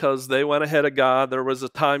course, because they went ahead of God, there was a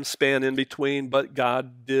time span in between, but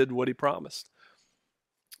God did what he promised.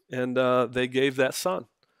 And they gave that son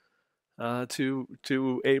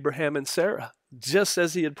to Abraham and Sarah, just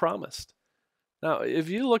as he had promised. Now, if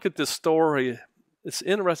you look at this story, it's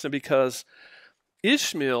interesting because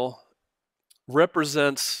Ishmael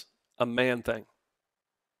represents a man thing.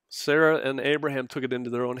 Sarah and Abraham took it into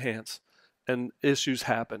their own hands, and issues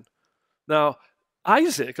happened. Now,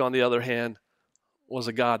 Isaac, on the other hand, was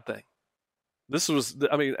a God thing. This was,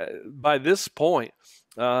 I mean, by this point,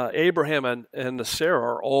 Abraham and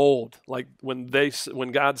Sarah are old. Like when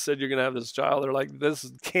God said you're going to have this child, they're like,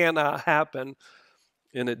 this cannot happen,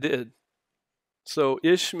 and it did. So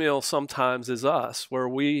Ishmael sometimes is us, where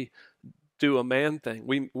we do a man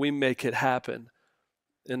thing. We make it happen,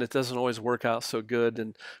 and it doesn't always work out so good.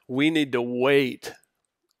 And we need to wait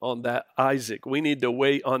on that Isaac. We need to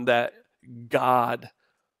wait on that God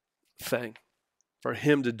thing for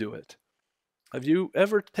him to do it. Have you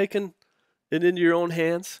ever taken it into your own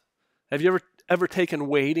hands? Have you ever taken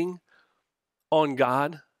waiting on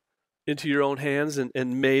God into your own hands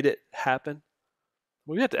and made it happen?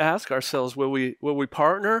 We have to ask ourselves, will we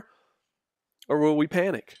partner or will we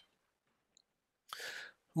panic?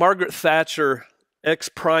 Margaret Thatcher,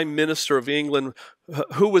 ex-Prime Minister of England,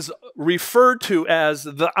 who was referred to as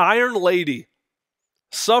the Iron Lady,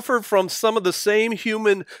 suffered from some of the same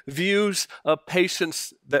human views of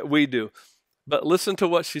patience that we do. But listen to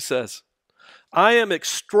what she says. I am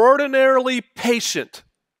extraordinarily patient,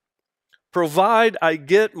 provide I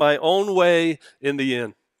get my own way in the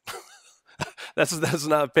end. That's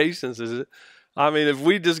not patience, is it? I mean, if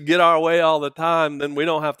we just get our way all the time, then we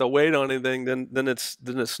don't have to wait on anything. Then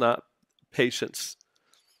it's not patience.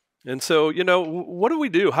 And so, you know, what do we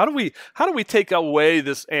do? How do we take away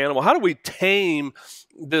this animal? How do we tame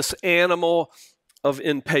this animal of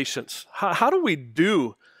impatience? How do we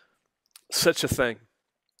do such a thing?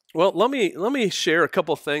 Well, let me share a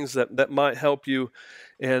couple of things that might help you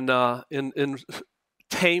in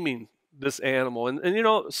taming this animal. And you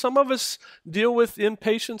know, some of us deal with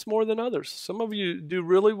impatience more than others. Some of you do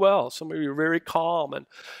really well. Some of you are very calm,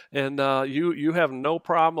 and you have no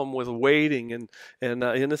problem with waiting, and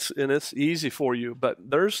it's easy for you. But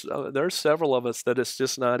there's several of us that it's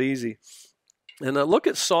just not easy. And look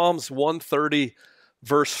at Psalms 130,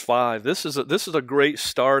 verse 5. This is a great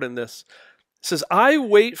start in this. It says, I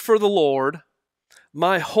wait for the Lord,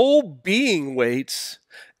 my whole being waits,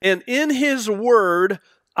 and in his word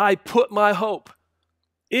I put my hope.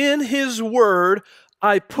 In his word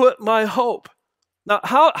I put my hope. Now,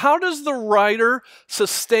 how does the writer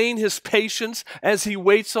sustain his patience as he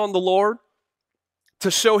waits on the Lord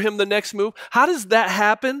to show him the next move? How does that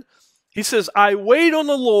happen? He says, I wait on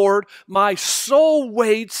the Lord, my soul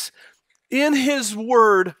waits, in his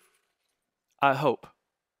word I hope.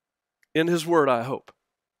 In his word I hope.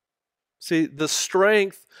 See, the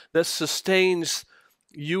strength that sustains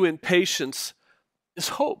you in patience is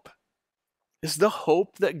hope. Is the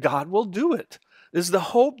hope that God will do it. Is the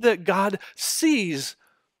hope that God sees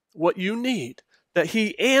what you need, that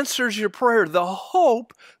he answers your prayer, the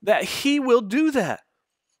hope that he will do that.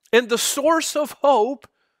 And the source of hope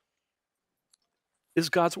is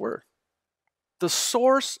God's word. The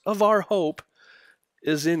source of our hope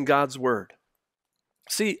is in God's word.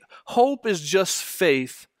 See, hope is just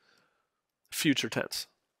faith, future tense.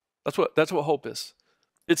 That's what hope is.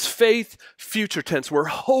 It's faith, future tense. We're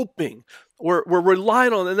hoping. We're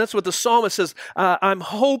relying on it. And that's what the psalmist says. I'm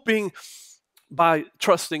hoping by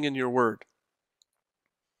trusting in your word.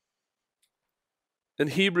 In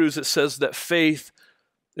Hebrews, it says that faith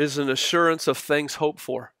is an assurance of things hoped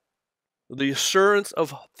for. The assurance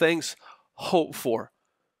of things hoped for.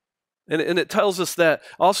 And it tells us that,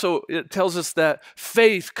 also it tells us that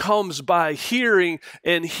faith comes by hearing,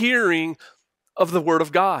 and hearing of the word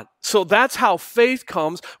of God. So that's how faith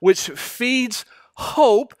comes, which feeds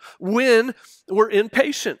hope when we're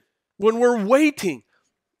impatient, when we're waiting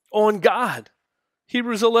on God.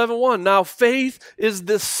 Hebrews 11:1. Now faith is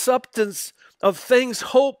the substance of things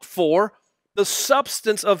hoped for. The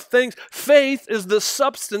substance of things. Faith is the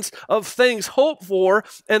substance of things hoped for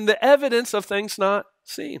and the evidence of things not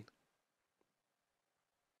seen.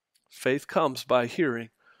 Faith comes by hearing,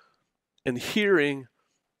 and hearing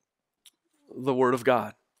the word of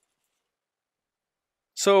God.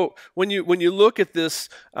 So when you look at this,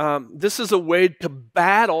 this is a way to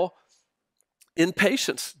battle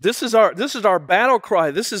Impatience. This is our battle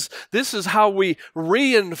cry. This is how we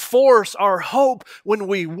reinforce our hope when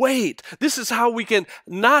we wait. This is how we can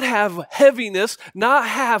not have heaviness, not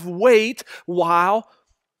have weight while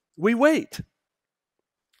we wait.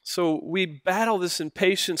 So we battle this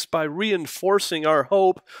impatience by reinforcing our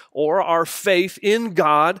hope or our faith in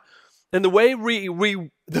God. And the way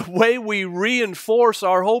we reinforce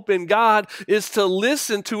our hope in God is to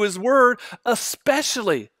listen to His word,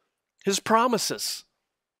 especially His promises.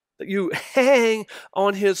 That you hang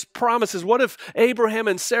on His promises. What if Abraham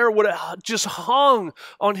and Sarah would have just hung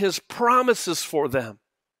on His promises for them?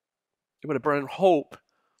 It would have brought hope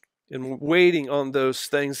in waiting on those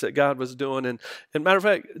things that God was doing. And matter of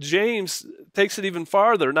fact, James takes it even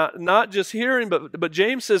farther. Not just hearing, but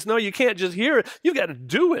James says, no, you can't just hear it. You've got to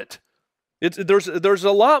do it. There's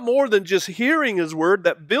a lot more than just hearing His word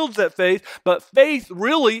that builds that faith, but faith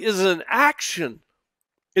really is an action.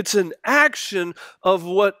 It's an action of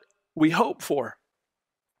what we hope for.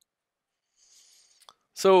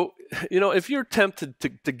 So, if you're tempted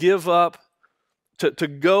to give up, to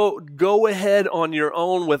go ahead on your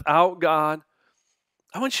own without God,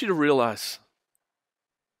 I want you to realize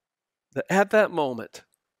that at that moment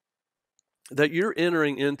that you're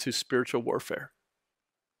entering into spiritual warfare.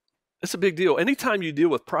 It's a big deal. Anytime you deal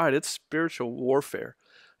with pride, it's spiritual warfare.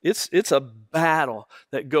 It's a battle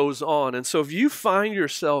that goes on. And so if you find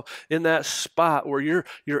yourself in that spot where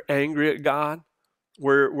you're angry at God,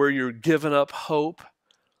 where you're giving up hope,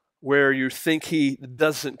 where you think He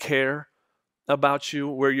doesn't care about you,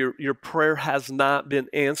 where your prayer has not been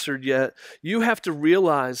answered yet, you have to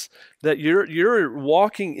realize that you're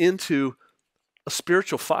walking into a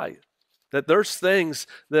spiritual fight, that there's things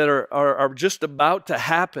that are just about to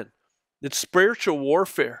happen. It's spiritual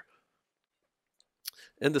warfare.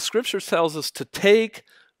 And the Scripture tells us to take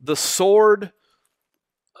the sword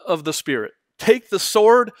of the Spirit. Take the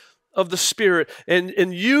sword of the Spirit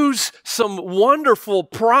and use some wonderful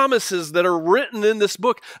promises that are written in this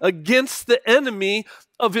book against the enemy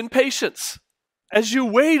of impatience. As you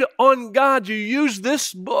wait on God, you use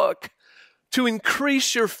this book to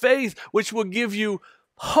increase your faith, which will give you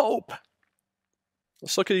hope.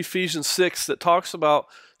 Let's look at Ephesians 6 that talks about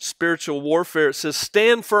spiritual warfare. It says,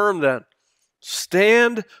 stand firm then.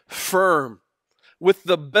 Stand firm with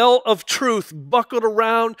the belt of truth buckled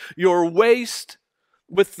around your waist,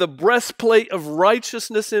 with the breastplate of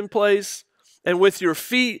righteousness in place, and with your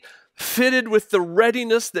feet fitted with the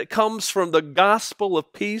readiness that comes from the gospel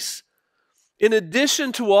of peace. In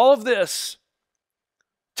addition to all of this,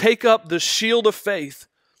 take up the shield of faith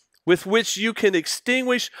with which you can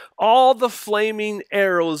extinguish all the flaming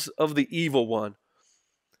arrows of the evil one.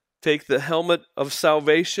 Take the helmet of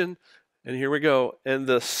salvation, and here we go, and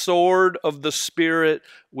the sword of the Spirit,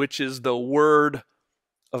 which is the Word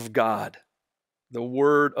of God. The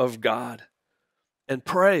Word of God. And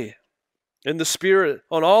pray in the Spirit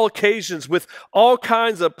on all occasions with all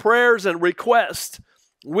kinds of prayers and requests.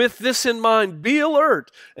 With this in mind, be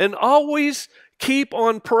alert and always keep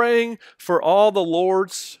on praying for all the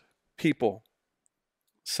Lord's people.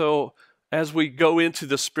 So as we go into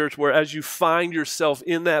the spiritual, where as you find yourself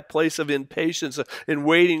in that place of impatience and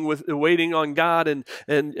waiting on God,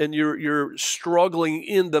 and you're struggling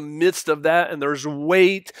in the midst of that, and there's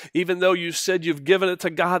weight, even though you said you've given it to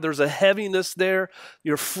God, there's a heaviness there.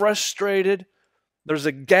 You're frustrated. There's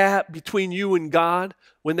a gap between you and God.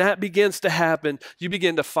 When that begins to happen, you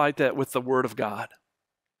begin to fight that with the Word of God.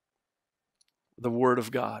 The Word of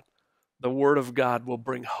God. The Word of God will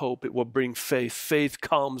bring hope. It will bring faith. Faith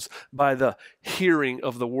comes by the hearing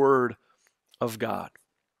of the Word of God.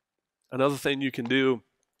 Another thing you can do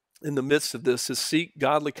in the midst of this is seek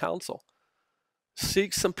godly counsel.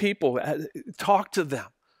 Seek some people. Talk to them.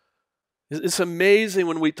 It's amazing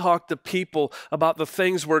when we talk to people about the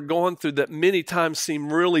things we're going through that many times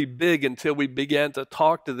seem really big until we began to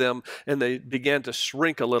talk to them and they began to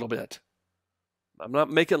shrink a little bit. I'm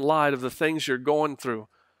not making light of the things you're going through.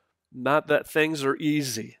 Not that things are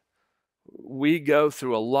easy. We go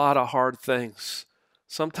through a lot of hard things.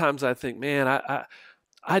 Sometimes I think, man,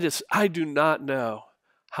 I do not know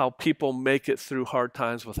how people make it through hard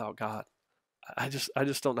times without God. I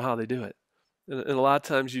just don't know how they do it. And a lot of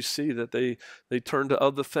times you see that they turn to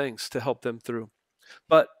other things to help them through.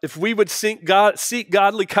 But if we would seek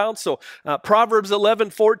godly counsel, Proverbs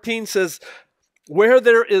 11:14 says, where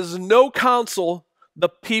there is no counsel, the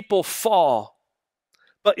people fall.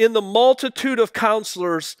 But in the multitude of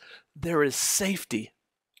counselors, there is safety.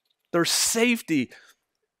 There's safety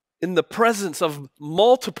in the presence of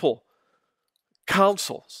multiple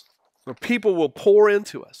counsels where people will pour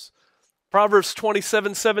into us. Proverbs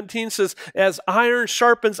 27:17 says, as iron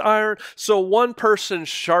sharpens iron, so one person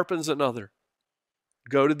sharpens another.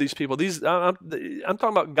 Go to these people. I'm talking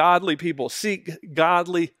about godly people. Seek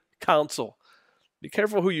godly counsel. Be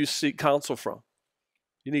careful who you seek counsel from.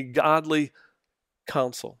 You need godly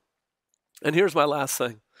counsel. And here's my last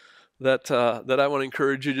thing that I want to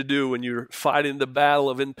encourage you to do when you're fighting the battle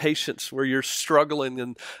of impatience, where you're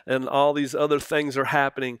struggling and all these other things are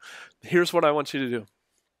happening. Here's what I want you to do.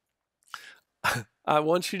 I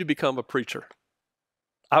want you to become a preacher.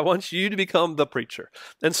 I want you to become the preacher.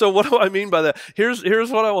 And so what do I mean by that? Here's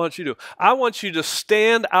what I want you to do. I want you to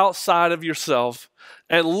stand outside of yourself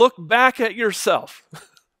and look back at yourself.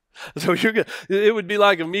 So it would be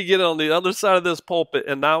like me getting on the other side of this pulpit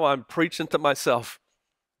and now I'm preaching to myself.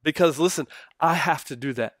 Because listen, I have to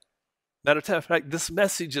do that. Matter of fact, this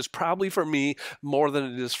message is probably for me more than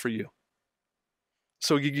it is for you.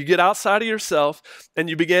 So you get outside of yourself and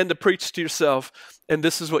you begin to preach to yourself, and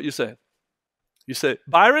this is what you say. You say,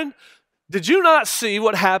 Byron, did you not see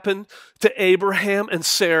what happened to Abraham and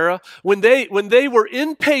Sarah when they were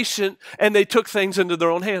impatient and they took things into their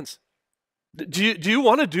own hands? Do you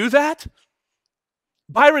want to do that?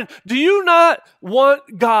 Byron, do you not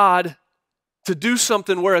want God to do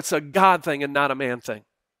something where it's a God thing and not a man thing?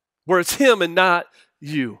 Where it's him and not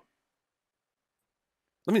you?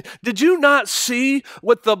 I mean, did you not see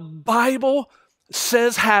what the Bible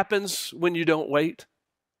says happens when you don't wait?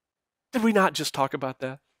 Did we not just talk about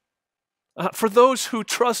that? For those who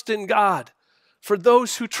trust in God,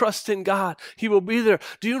 he will be there.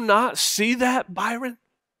 Do you not see that, Byron?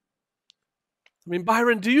 I mean,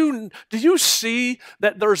 Byron, do you see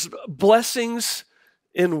that there's blessings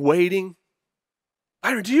in waiting?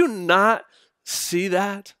 Byron, do you not see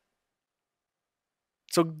that?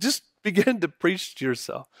 So just begin to preach to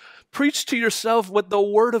yourself. Preach to yourself what the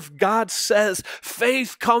Word of God says.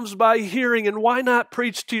 Faith comes by hearing, and why not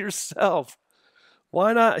preach to yourself?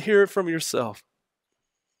 Why not hear it from yourself?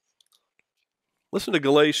 Listen to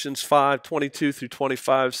Galatians 5:22 through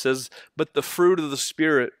 25 says, but the fruit of the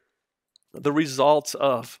Spirit, the results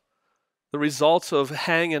of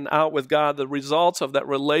hanging out with God, the results of that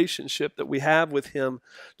relationship that we have with Him,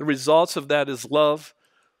 the results of that is love,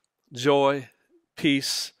 joy,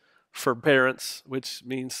 peace, forbearance, which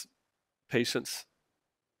means patience.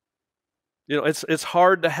 You know, it's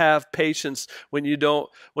hard to have patience when you don't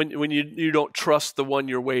trust the one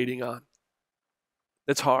you're waiting on.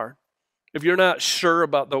 It's hard. If you're not sure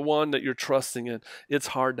about the one that you're trusting in, it's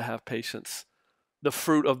hard to have patience. The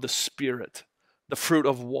fruit of the Spirit, the fruit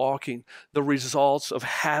of walking, the results of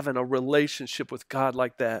having a relationship with God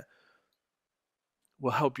like that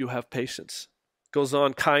will help you have patience. Goes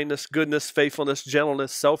on, kindness, goodness, faithfulness,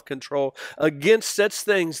 gentleness, self-control. Against such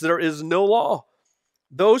things there is no law.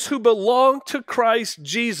 Those who belong to Christ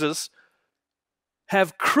Jesus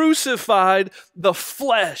have crucified the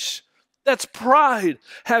flesh. That's pride.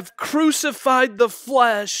 Have crucified the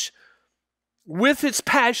flesh with its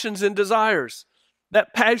passions and desires.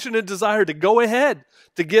 That passion and desire to go ahead,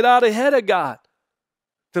 to get out ahead of God,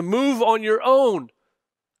 to move on your own,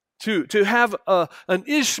 to have an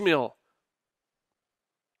Ishmael.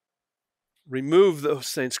 Remove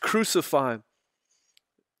those things, crucify them.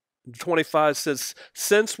 25 says,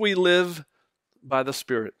 since we live by the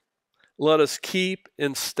Spirit, let us keep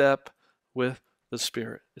in step with the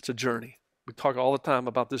Spirit. It's a journey. We talk all the time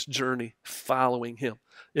about this journey, following Him.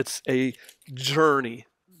 It's a journey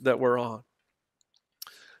that we're on.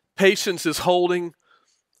 Patience is holding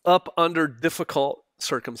up under difficult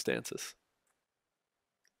circumstances.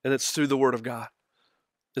 And it's through the Word of God.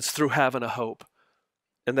 It's through having a hope.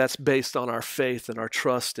 And that's based on our faith and our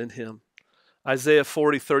trust in Him. Isaiah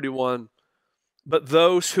 40:31, but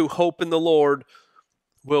those who hope in the Lord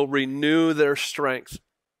will renew their strength.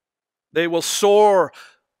 They will soar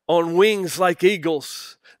on wings like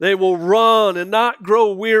eagles. They will run and not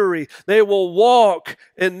grow weary. They will walk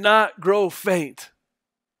and not grow faint.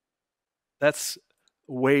 That's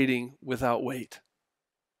waiting without weight.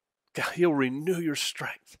 God, He'll renew your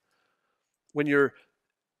strength. When you're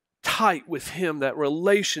tight with Him, that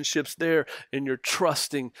relationship's there, and you're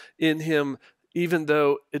trusting in Him even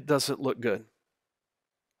though it doesn't look good.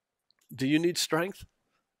 Do you need strength?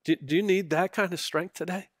 Do you need that kind of strength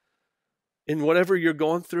today? In whatever you're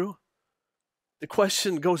going through? The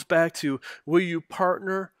question goes back to, will you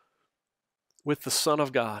partner with the Son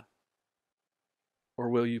of God, or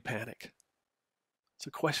will you panic? It's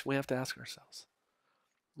a question we have to ask ourselves.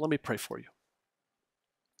 Let me pray for you.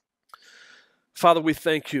 Father, we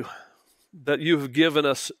thank You that You have given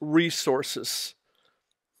us resources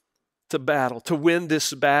to battle, to win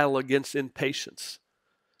this battle against impatience.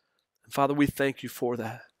 And Father, we thank You for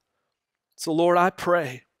that. So, Lord, I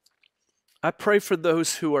pray for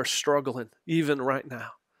those who are struggling even right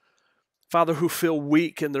now. Father, who feel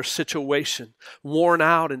weak in their situation, worn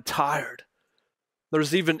out and tired.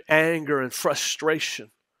 There's even anger and frustration.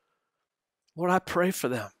 Lord, I pray for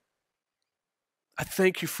them. I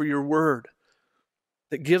thank you for your word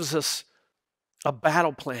that gives us a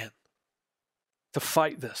battle plan to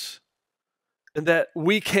fight this, and that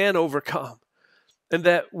we can overcome, and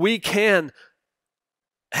that we can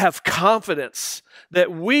have confidence that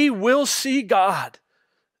we will see God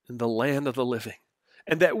in the land of the living,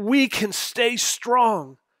 and that we can stay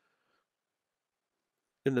strong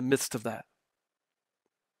in the midst of that.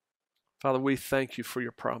 Father, we thank you for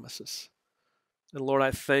your promises. And Lord,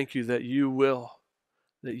 I thank you that you will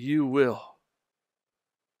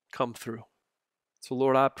come through. So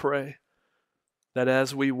Lord, I pray that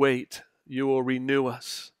as we wait, you will renew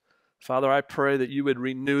us. Father, I pray that you would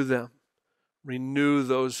renew them. Renew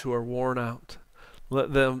those who are worn out.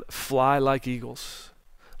 Let them fly like eagles.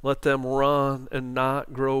 Let them run and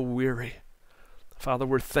not grow weary. Father,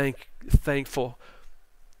 we're thankful.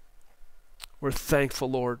 We're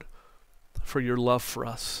thankful, Lord, for your love for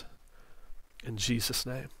us. In Jesus'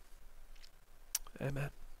 name,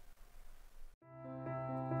 amen.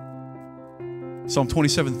 Psalm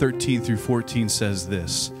 27:13 through 14 says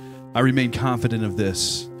this, I remain confident of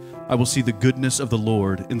this. I will see the goodness of the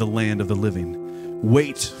Lord in the land of the living.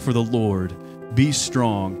 Wait for the Lord. Be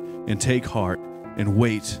strong and take heart and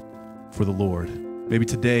wait for the Lord. Maybe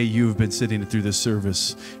today you've been sitting through this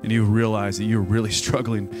service and you realize that you're really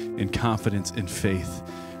struggling in confidence and faith.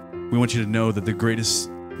 We want you to know that the greatest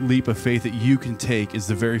leap of faith that you can take is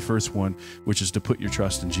the very first one, which is to put your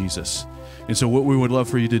trust in Jesus. And so what we would love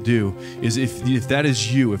for you to do is if that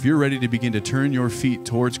is you, if you're ready to begin to turn your feet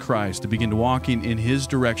towards Christ, to begin walking in his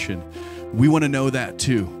direction, we want to know that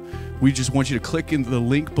too. We just want you to click in the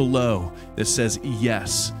link below that says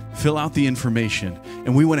yes. Fill out the information,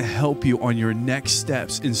 and we want to help you on your next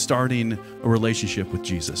steps in starting a relationship with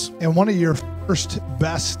Jesus. And one of your first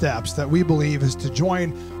best steps that we believe is to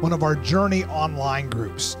join one of our Journey online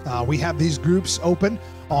groups. We have these groups open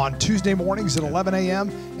on Tuesday mornings at 11 a.m.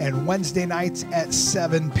 and Wednesday nights at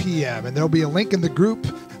 7 p.m. And there'll be a link in the group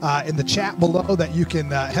in the chat below that you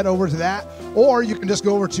can head over to that, or you can just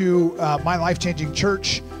go over to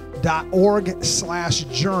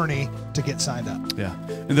mylifechangingchurch.org/journey to get signed up. Yeah,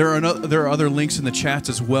 and there are other links in the chats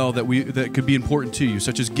as well that could be important to you,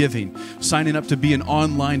 such as giving, signing up to be an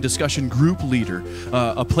online discussion group leader,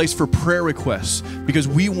 a place for prayer requests, because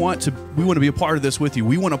we want to be a part of this with you.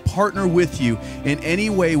 We want to partner with you in any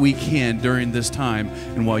way we can during this time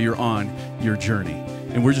and while you're on your journey.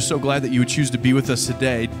 And we're just so glad that you would choose to be with us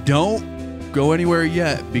today. Don't go anywhere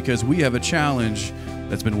yet, because we have a challenge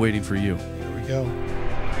that's been waiting for you. Here we go.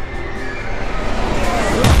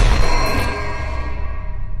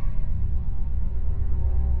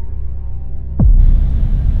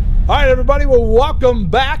 All right, everybody. Well, welcome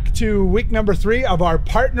back to week number 3 of our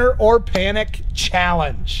Partner or Panic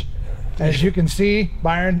Challenge. As you can see,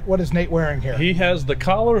 Byron, what is Nate wearing here? He has the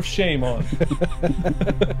collar of shame on.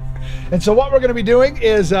 And so what we're going to be doing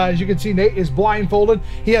is, as you can see, Nate is blindfolded.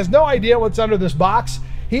 He has no idea what's under this box.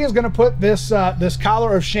 He is going to put this this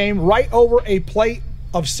collar of shame right over a plate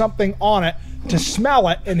of something on it to smell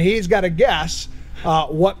it, and he's got to guess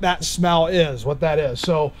what that smell is, what that is.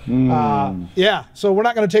 So, yeah, so we're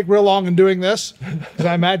not going to take real long in doing this, because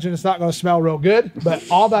I imagine it's not going to smell real good, but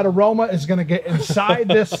all that aroma is going to get inside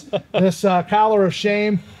this collar of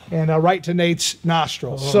shame and right to Nate's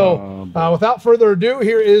nostrils. So, without further ado,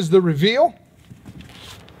 here is the reveal.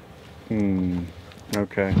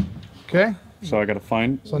 Okay. Okay. So I got to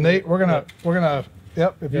find. So Nate, we're gonna,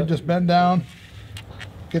 yep. If you just bend down.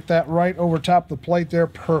 Get that right over top the plate there.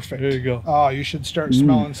 Perfect. There you go. Oh, you should start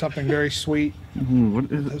smelling something very sweet. What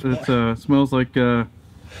is it? It smells like a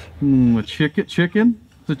chicken. Chicken?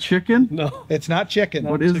 Is it chicken? No, it's not chicken.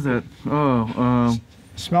 What is that? Oh,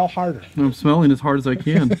 smell harder. I'm smelling as hard as I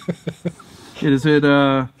can. Is it?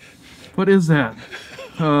 What is that?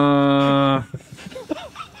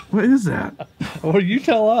 What is that? Well, you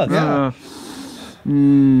tell us.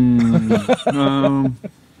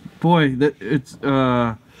 Boy, it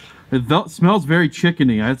smells very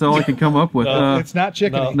chickeny. That's all I can come up with. It's not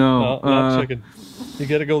chicken. No, not chicken. You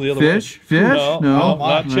got to go the other way. Fish? No,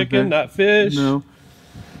 not chicken, not fish. No.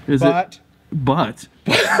 But.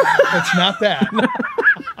 It's not that.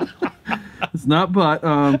 It's not but.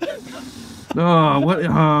 What? It's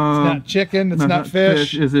not chicken. It's not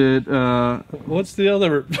fish. Is it? What's the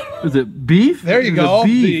other? Is it beef? There you go.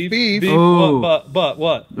 Beef. Oh. But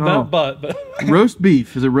what? Oh. Not but. Roast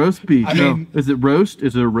beef. Is it roast beef? I mean, is it roast?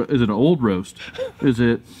 Is it an old roast? Is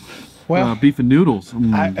it? Well, beef and noodles. I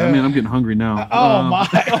mean, I'm getting hungry now. Oh my,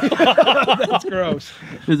 that's gross.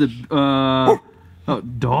 Is it dog?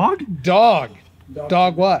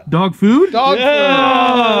 Dog what? Dog food? Dog food.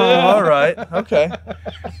 Oh, all right. Okay.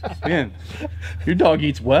 Man, your dog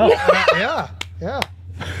eats well. Yeah.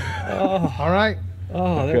 All right.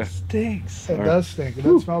 Oh, that stinks. It does stink. It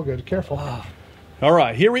doesn't smell good. Careful. All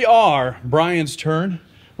right, here we are. Brian's turn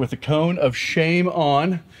with the cone of shame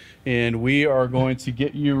on. And we are going to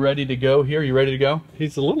get you ready to go here. You ready to go?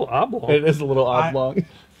 He's a little oblong. It is a little oblong.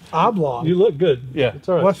 Oblong. You look good. Yeah. It's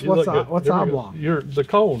all right. What's You look good. what's Here we go. oblong? You're the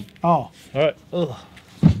cone. Oh. All right. Ugh.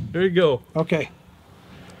 There you go. Okay.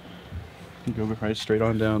 Go right straight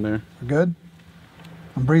on down there. Good.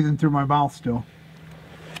 I'm breathing through my mouth still.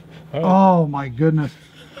 All right. Oh my goodness.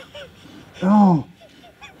 Oh.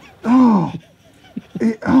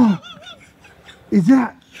 Is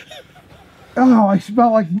that? Oh, I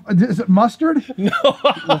smell like. Is it mustard? No.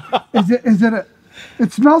 Is it a?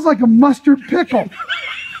 It smells like a mustard pickle.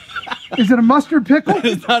 Is it a mustard pickle?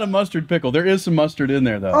 It's not a mustard pickle. There is some mustard in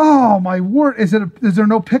there, though. Oh my word! Is there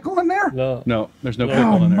no pickle in there? No. No, there's no pickle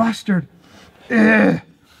Oh, in there. mustard. It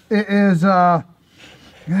is. Oh.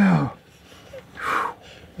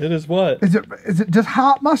 It is what? Is it just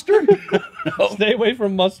hot mustard? Stay away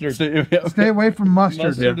from mustard. Stay away from mustard.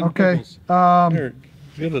 Mustard and Okay. pickles. Here,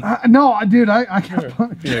 get it. No, dude, I can't.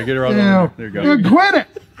 Yeah, get her out of there. There you go. Quit it.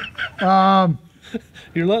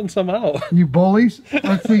 You're letting some out. You bullies.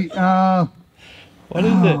 Let's see. What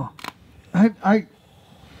is it?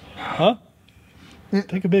 Huh?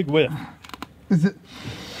 Take a big whiff. Is it?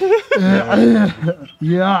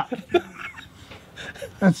 Yeah.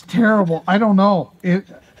 That's terrible. I don't know.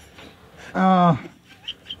 I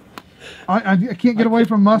can't get away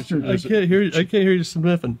from mustard. I can't hear you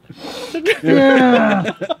sniffing.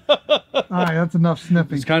 Yeah. All right, that's enough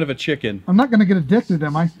sniffing. It's kind of a chicken. I'm not going to get addicted,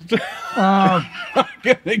 am I? I'm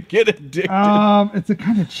gonna get addicted. It's a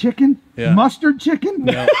kind of chicken. Yeah. Mustard chicken.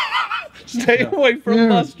 No. Stay away from Dude.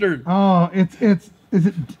 mustard. Oh, is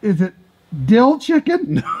it dill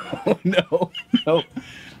chicken? No.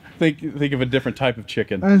 Think of a different type of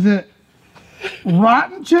chicken. Is it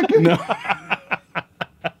rotten chicken? No.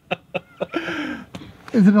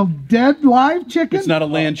 Is it a dead live chicken? It's not a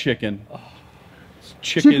land chicken. It's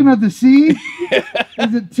Chicken of the sea?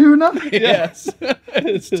 Is it tuna? Yes.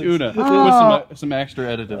 It's tuna. Oh. With some extra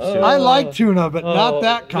additives. too. I like tuna, but not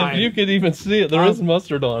that kind. If you could even see it, there is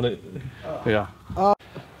mustard on it. Yeah.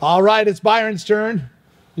 All right, it's Byron's turn.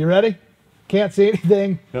 You ready? Can't see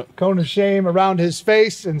anything. Yep. Cone of shame around his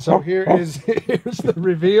face, and so here's the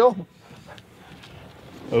reveal.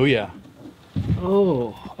 Oh yeah.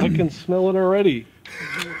 Oh, I can smell it already.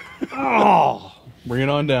 Oh. Bring it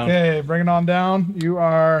on down. Okay, bring it on down. You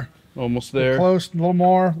are Almost there. close. A little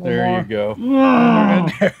more. There you go. Oh.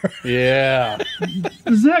 Yeah.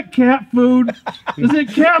 Is that cat food? Is it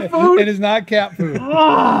cat food? It is not cat food.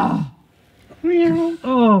 Oh,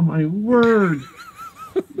 oh my word.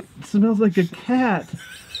 It smells like a cat.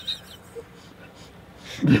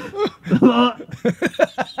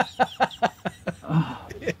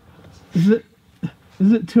 Is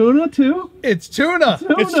it tuna too? It's tuna.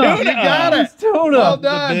 It's tuna. You got it. It's tuna. Well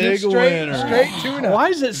done. The big It's straight winner. tuna. Why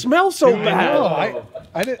does it smell so I bad? know.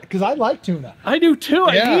 I did because I like tuna. I do too.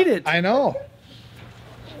 I eat it. I know.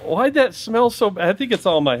 Why'd that smell so bad? I think it's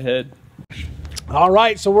all in my head. All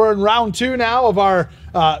right, so we're in round 2 now of our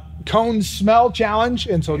cone smell challenge,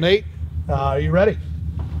 and so Nate, are you ready?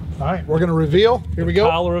 All right, we're gonna reveal. Here we go.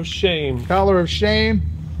 Collar of shame. Collar of shame.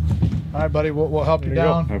 All right, buddy, we'll help you There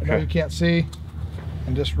you down. go. I know Okay. you can't see,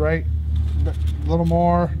 and just right, a little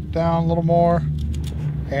more down, a little more,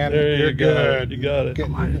 and There you're you go. good. You got it.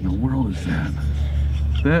 What in the world is that?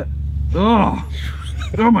 That, oh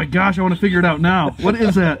my gosh, I want to figure it out now. What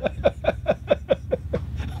is that?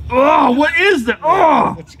 Oh, what is that?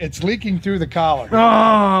 Oh, It's leaking through the collar.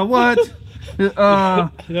 oh, what?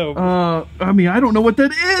 No. I mean, I don't know what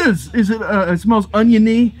that is. Is it? It smells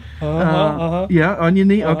oniony. Yeah,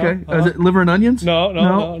 oniony. Okay. Is it liver and onions? No.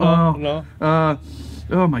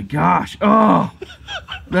 Oh my gosh. Oh,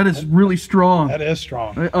 that is really strong. That is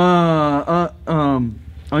strong.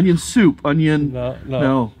 Onion soup. Onion.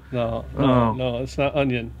 No. Oh. No, it's not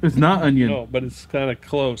onion. It's not onion. No, but it's kind of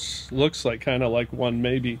close. Looks like kind of like one,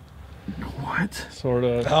 maybe. What? Sort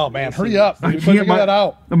of. Oh man, hurry up! I You couldn't can't. figure that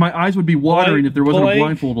out. My eyes would be watering if there wasn't a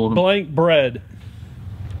blindfold on them. Blank bread.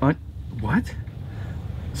 What?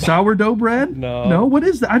 Sourdough bread? No. No. What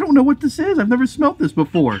is that? I don't know what this is. I've never smelled this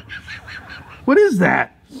before. What is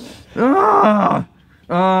that? Oh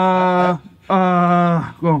my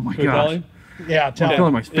Should I tell gosh. you? Yeah, tell I'm me.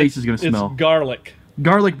 feeling my face is gonna smell. It's garlic.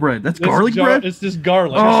 Garlic bread. That's This is garlic bread? It's just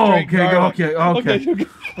garlic. Oh, Straight okay, garlic.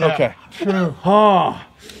 okay. Yeah. Oh.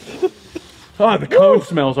 Oh, the cone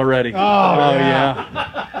smells already. Oh,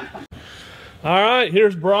 yeah. All right,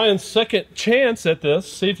 here's Brian's second chance at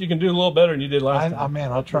this. See if you can do a little better than you did last time.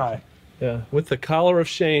 Man, I'll try. Yeah, with the collar of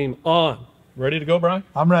shame on. Ready to go, Brian?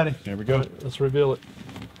 I'm ready. Here we go. Right, let's reveal it.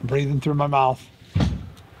 Breathing through my mouth.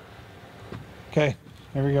 Okay,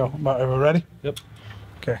 here we go. Are we ready? Yep.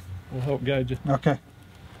 Okay. We'll help guide you. Okay.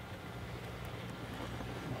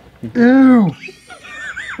 Ew.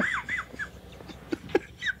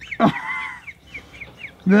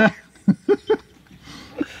 That.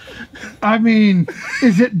 I mean,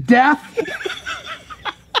 is it death?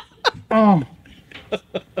 Oh.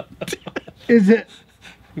 Is it?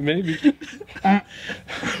 Maybe.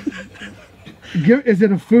 Is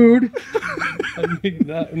it a food? I mean,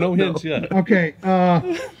 no hints yet. Okay.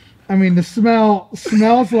 I mean, the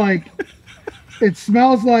smells like. It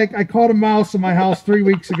smells like I caught a mouse in my house 3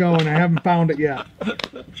 weeks ago and I haven't found it yet.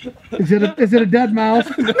 Is it a dead mouse?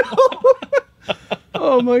 No.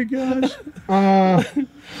 Oh my gosh.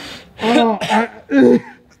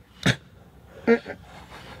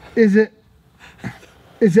 Is it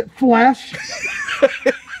flesh?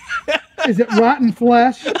 Is it rotten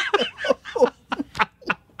flesh?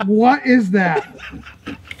 What is that?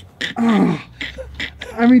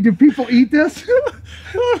 I mean, do people eat this?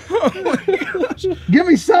 Give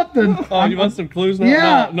me something. Oh, you want some clues now?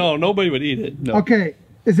 Yeah. No, nobody would eat it. No. Okay.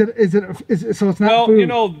 Is it so it's not well, food? you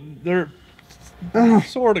know, they're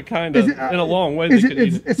sort of, kind of, in a long way.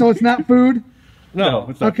 So it's not food? No.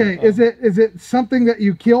 It's not Okay. food. Is it something that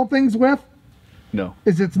you kill things with? No.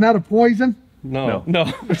 It's not a poison? No.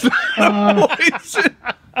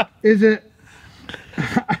 Is it?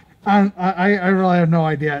 I really have no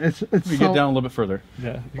idea. It's We get down a little bit further.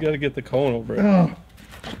 Yeah, you got to get the cone over it. Oh.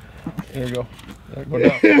 There we go. Go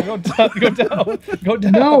down. Go down. Go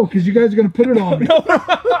down. No, because you guys are going to put it on me. No,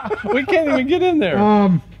 we can't even get in there.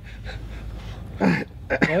 What?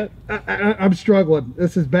 I'm struggling.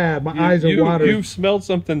 This is bad. My eyes are watering. You've smelled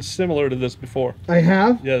something similar to this before. I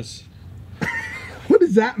have? Yes. What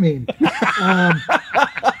does that mean?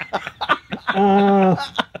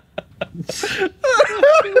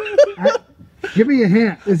 Give me a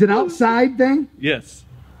hint. Is it outside thing? Yes.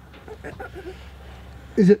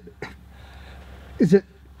 Is it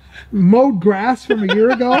mowed grass from a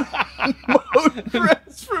year ago? Mowed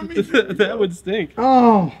grass from a year ago. That would stink.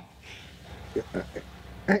 Oh.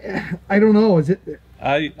 I don't know. Is it?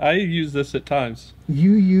 I use this at times.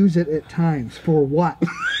 You use it at times for what?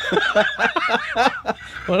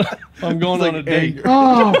 I'm going on a date.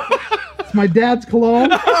 Oh, it's my dad's cologne.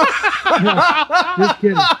 No, just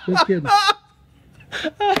kidding. Just kidding.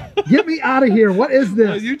 Get me out of here. What is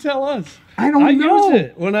this? You tell us. I don't know. I use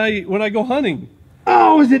it when I go hunting.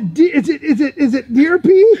 Oh, is it deer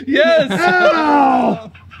pee? Yes.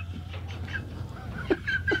 Oh.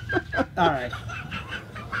 All right.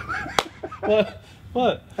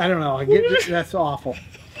 What? I don't know. I get that's awful.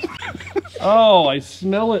 Oh, I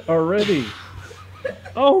smell it already.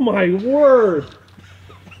 Oh my word.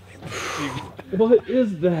 What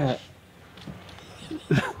is that?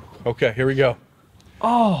 Okay, here we go.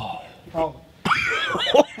 Oh. Hold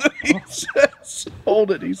it, he says.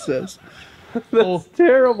 Hold it, he says. That's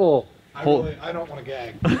terrible. I don't want to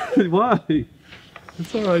gag. Why?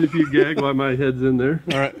 It's all right if you gag while my head's in there.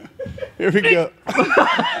 All right, here we go.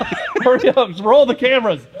 Hurry up, roll the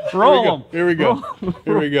cameras. Roll them. Here we go.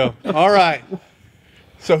 Here we go. All right.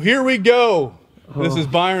 So here we go. This is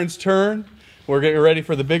Byron's turn. We're getting ready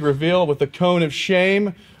for the big reveal with the cone of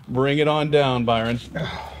shame. Bring it on down, Byron.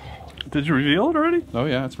 Did you reveal it already? Oh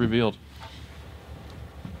yeah, it's revealed.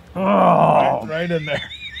 Oh, right in there.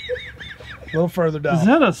 A little further down. Is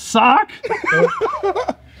that a sock?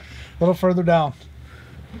 A little further down.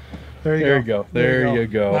 There you go. There you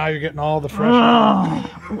go. Now you're getting all the fresh.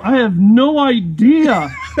 Oh, I have no idea.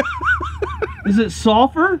 Is it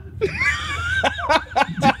sulfur?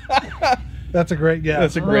 That's a great guess.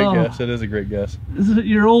 That's a great guess. It is a great guess. Is it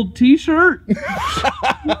your old T-shirt? Keep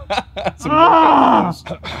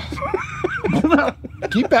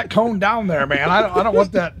that cone down there, man. I don't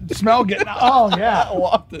want that smell getting. Oh yeah,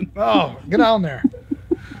 Lofton. Oh, get down there.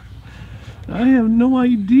 I have no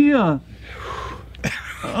idea.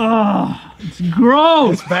 Oh, it's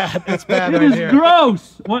gross. It's bad. It's bad. It is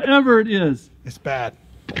gross. Whatever it is. It's bad.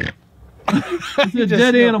 It's a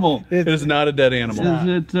dead animal. It is not a dead animal.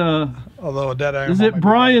 Is it? Although a dead animal. Is it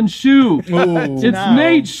Brian's shoe? It's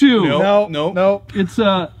Nate's shoe. Nope. It's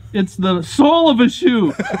the sole of a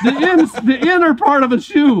shoe. The inner part of a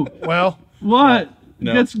shoe. Well. What?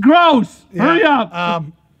 No. It's gross. Yeah, Hurry up.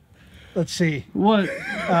 let's see. What?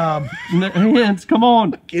 Hands, come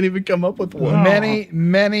on. Can't even come up with one.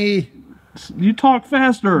 Many. You talk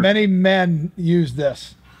faster. Many men use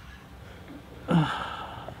this.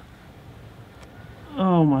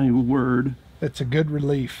 Oh my word! It's a good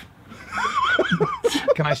relief.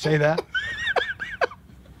 Can I say that?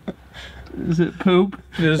 Is it poop?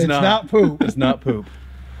 It's not poop. It's not poop.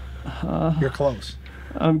 You're close.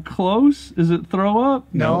 I'm close. Is it throw up?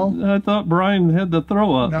 No. I thought Brian had the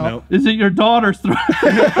throw up. No. Is it your daughter's throw up?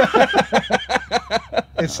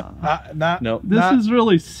 It's not. No. This is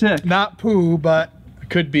really sick. Not poo, but It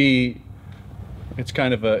could be. It's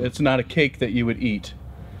kind of a. It's not a cake that you would eat.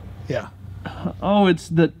 yeah. Oh, it's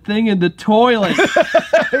the thing in the toilet.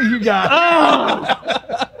 You got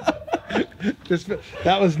it.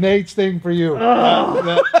 That was Nate's thing for you.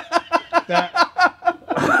 That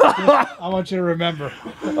I want you to remember.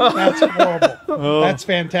 That's horrible. Oh. That's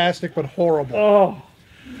fantastic, but horrible. Oh.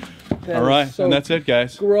 All right, so and that's it,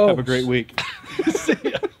 guys. gross. Have a great week.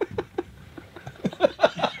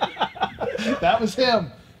 That was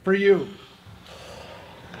him for you.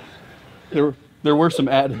 There were some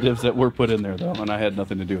additives that were put in there though, and I had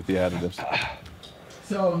nothing to do with the additives.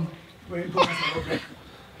 So,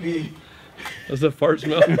 Does the fart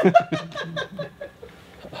smell?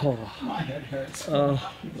 Oh, my head hurts. Oh,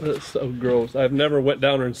 that's so gross. I've never went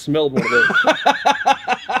down there and smelled one of those.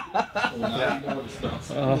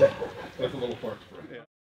 With a little fart spray.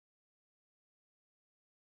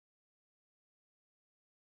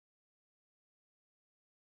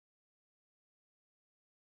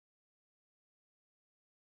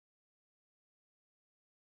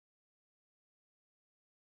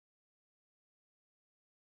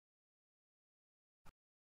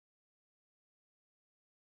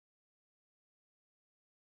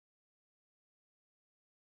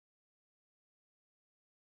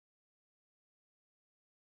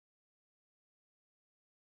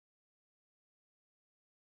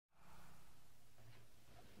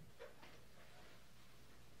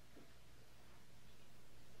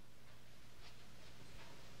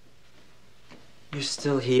 You're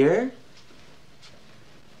still here?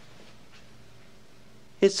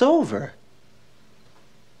 It's over.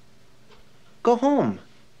 Go home.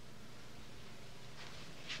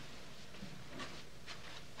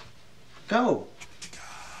 Go.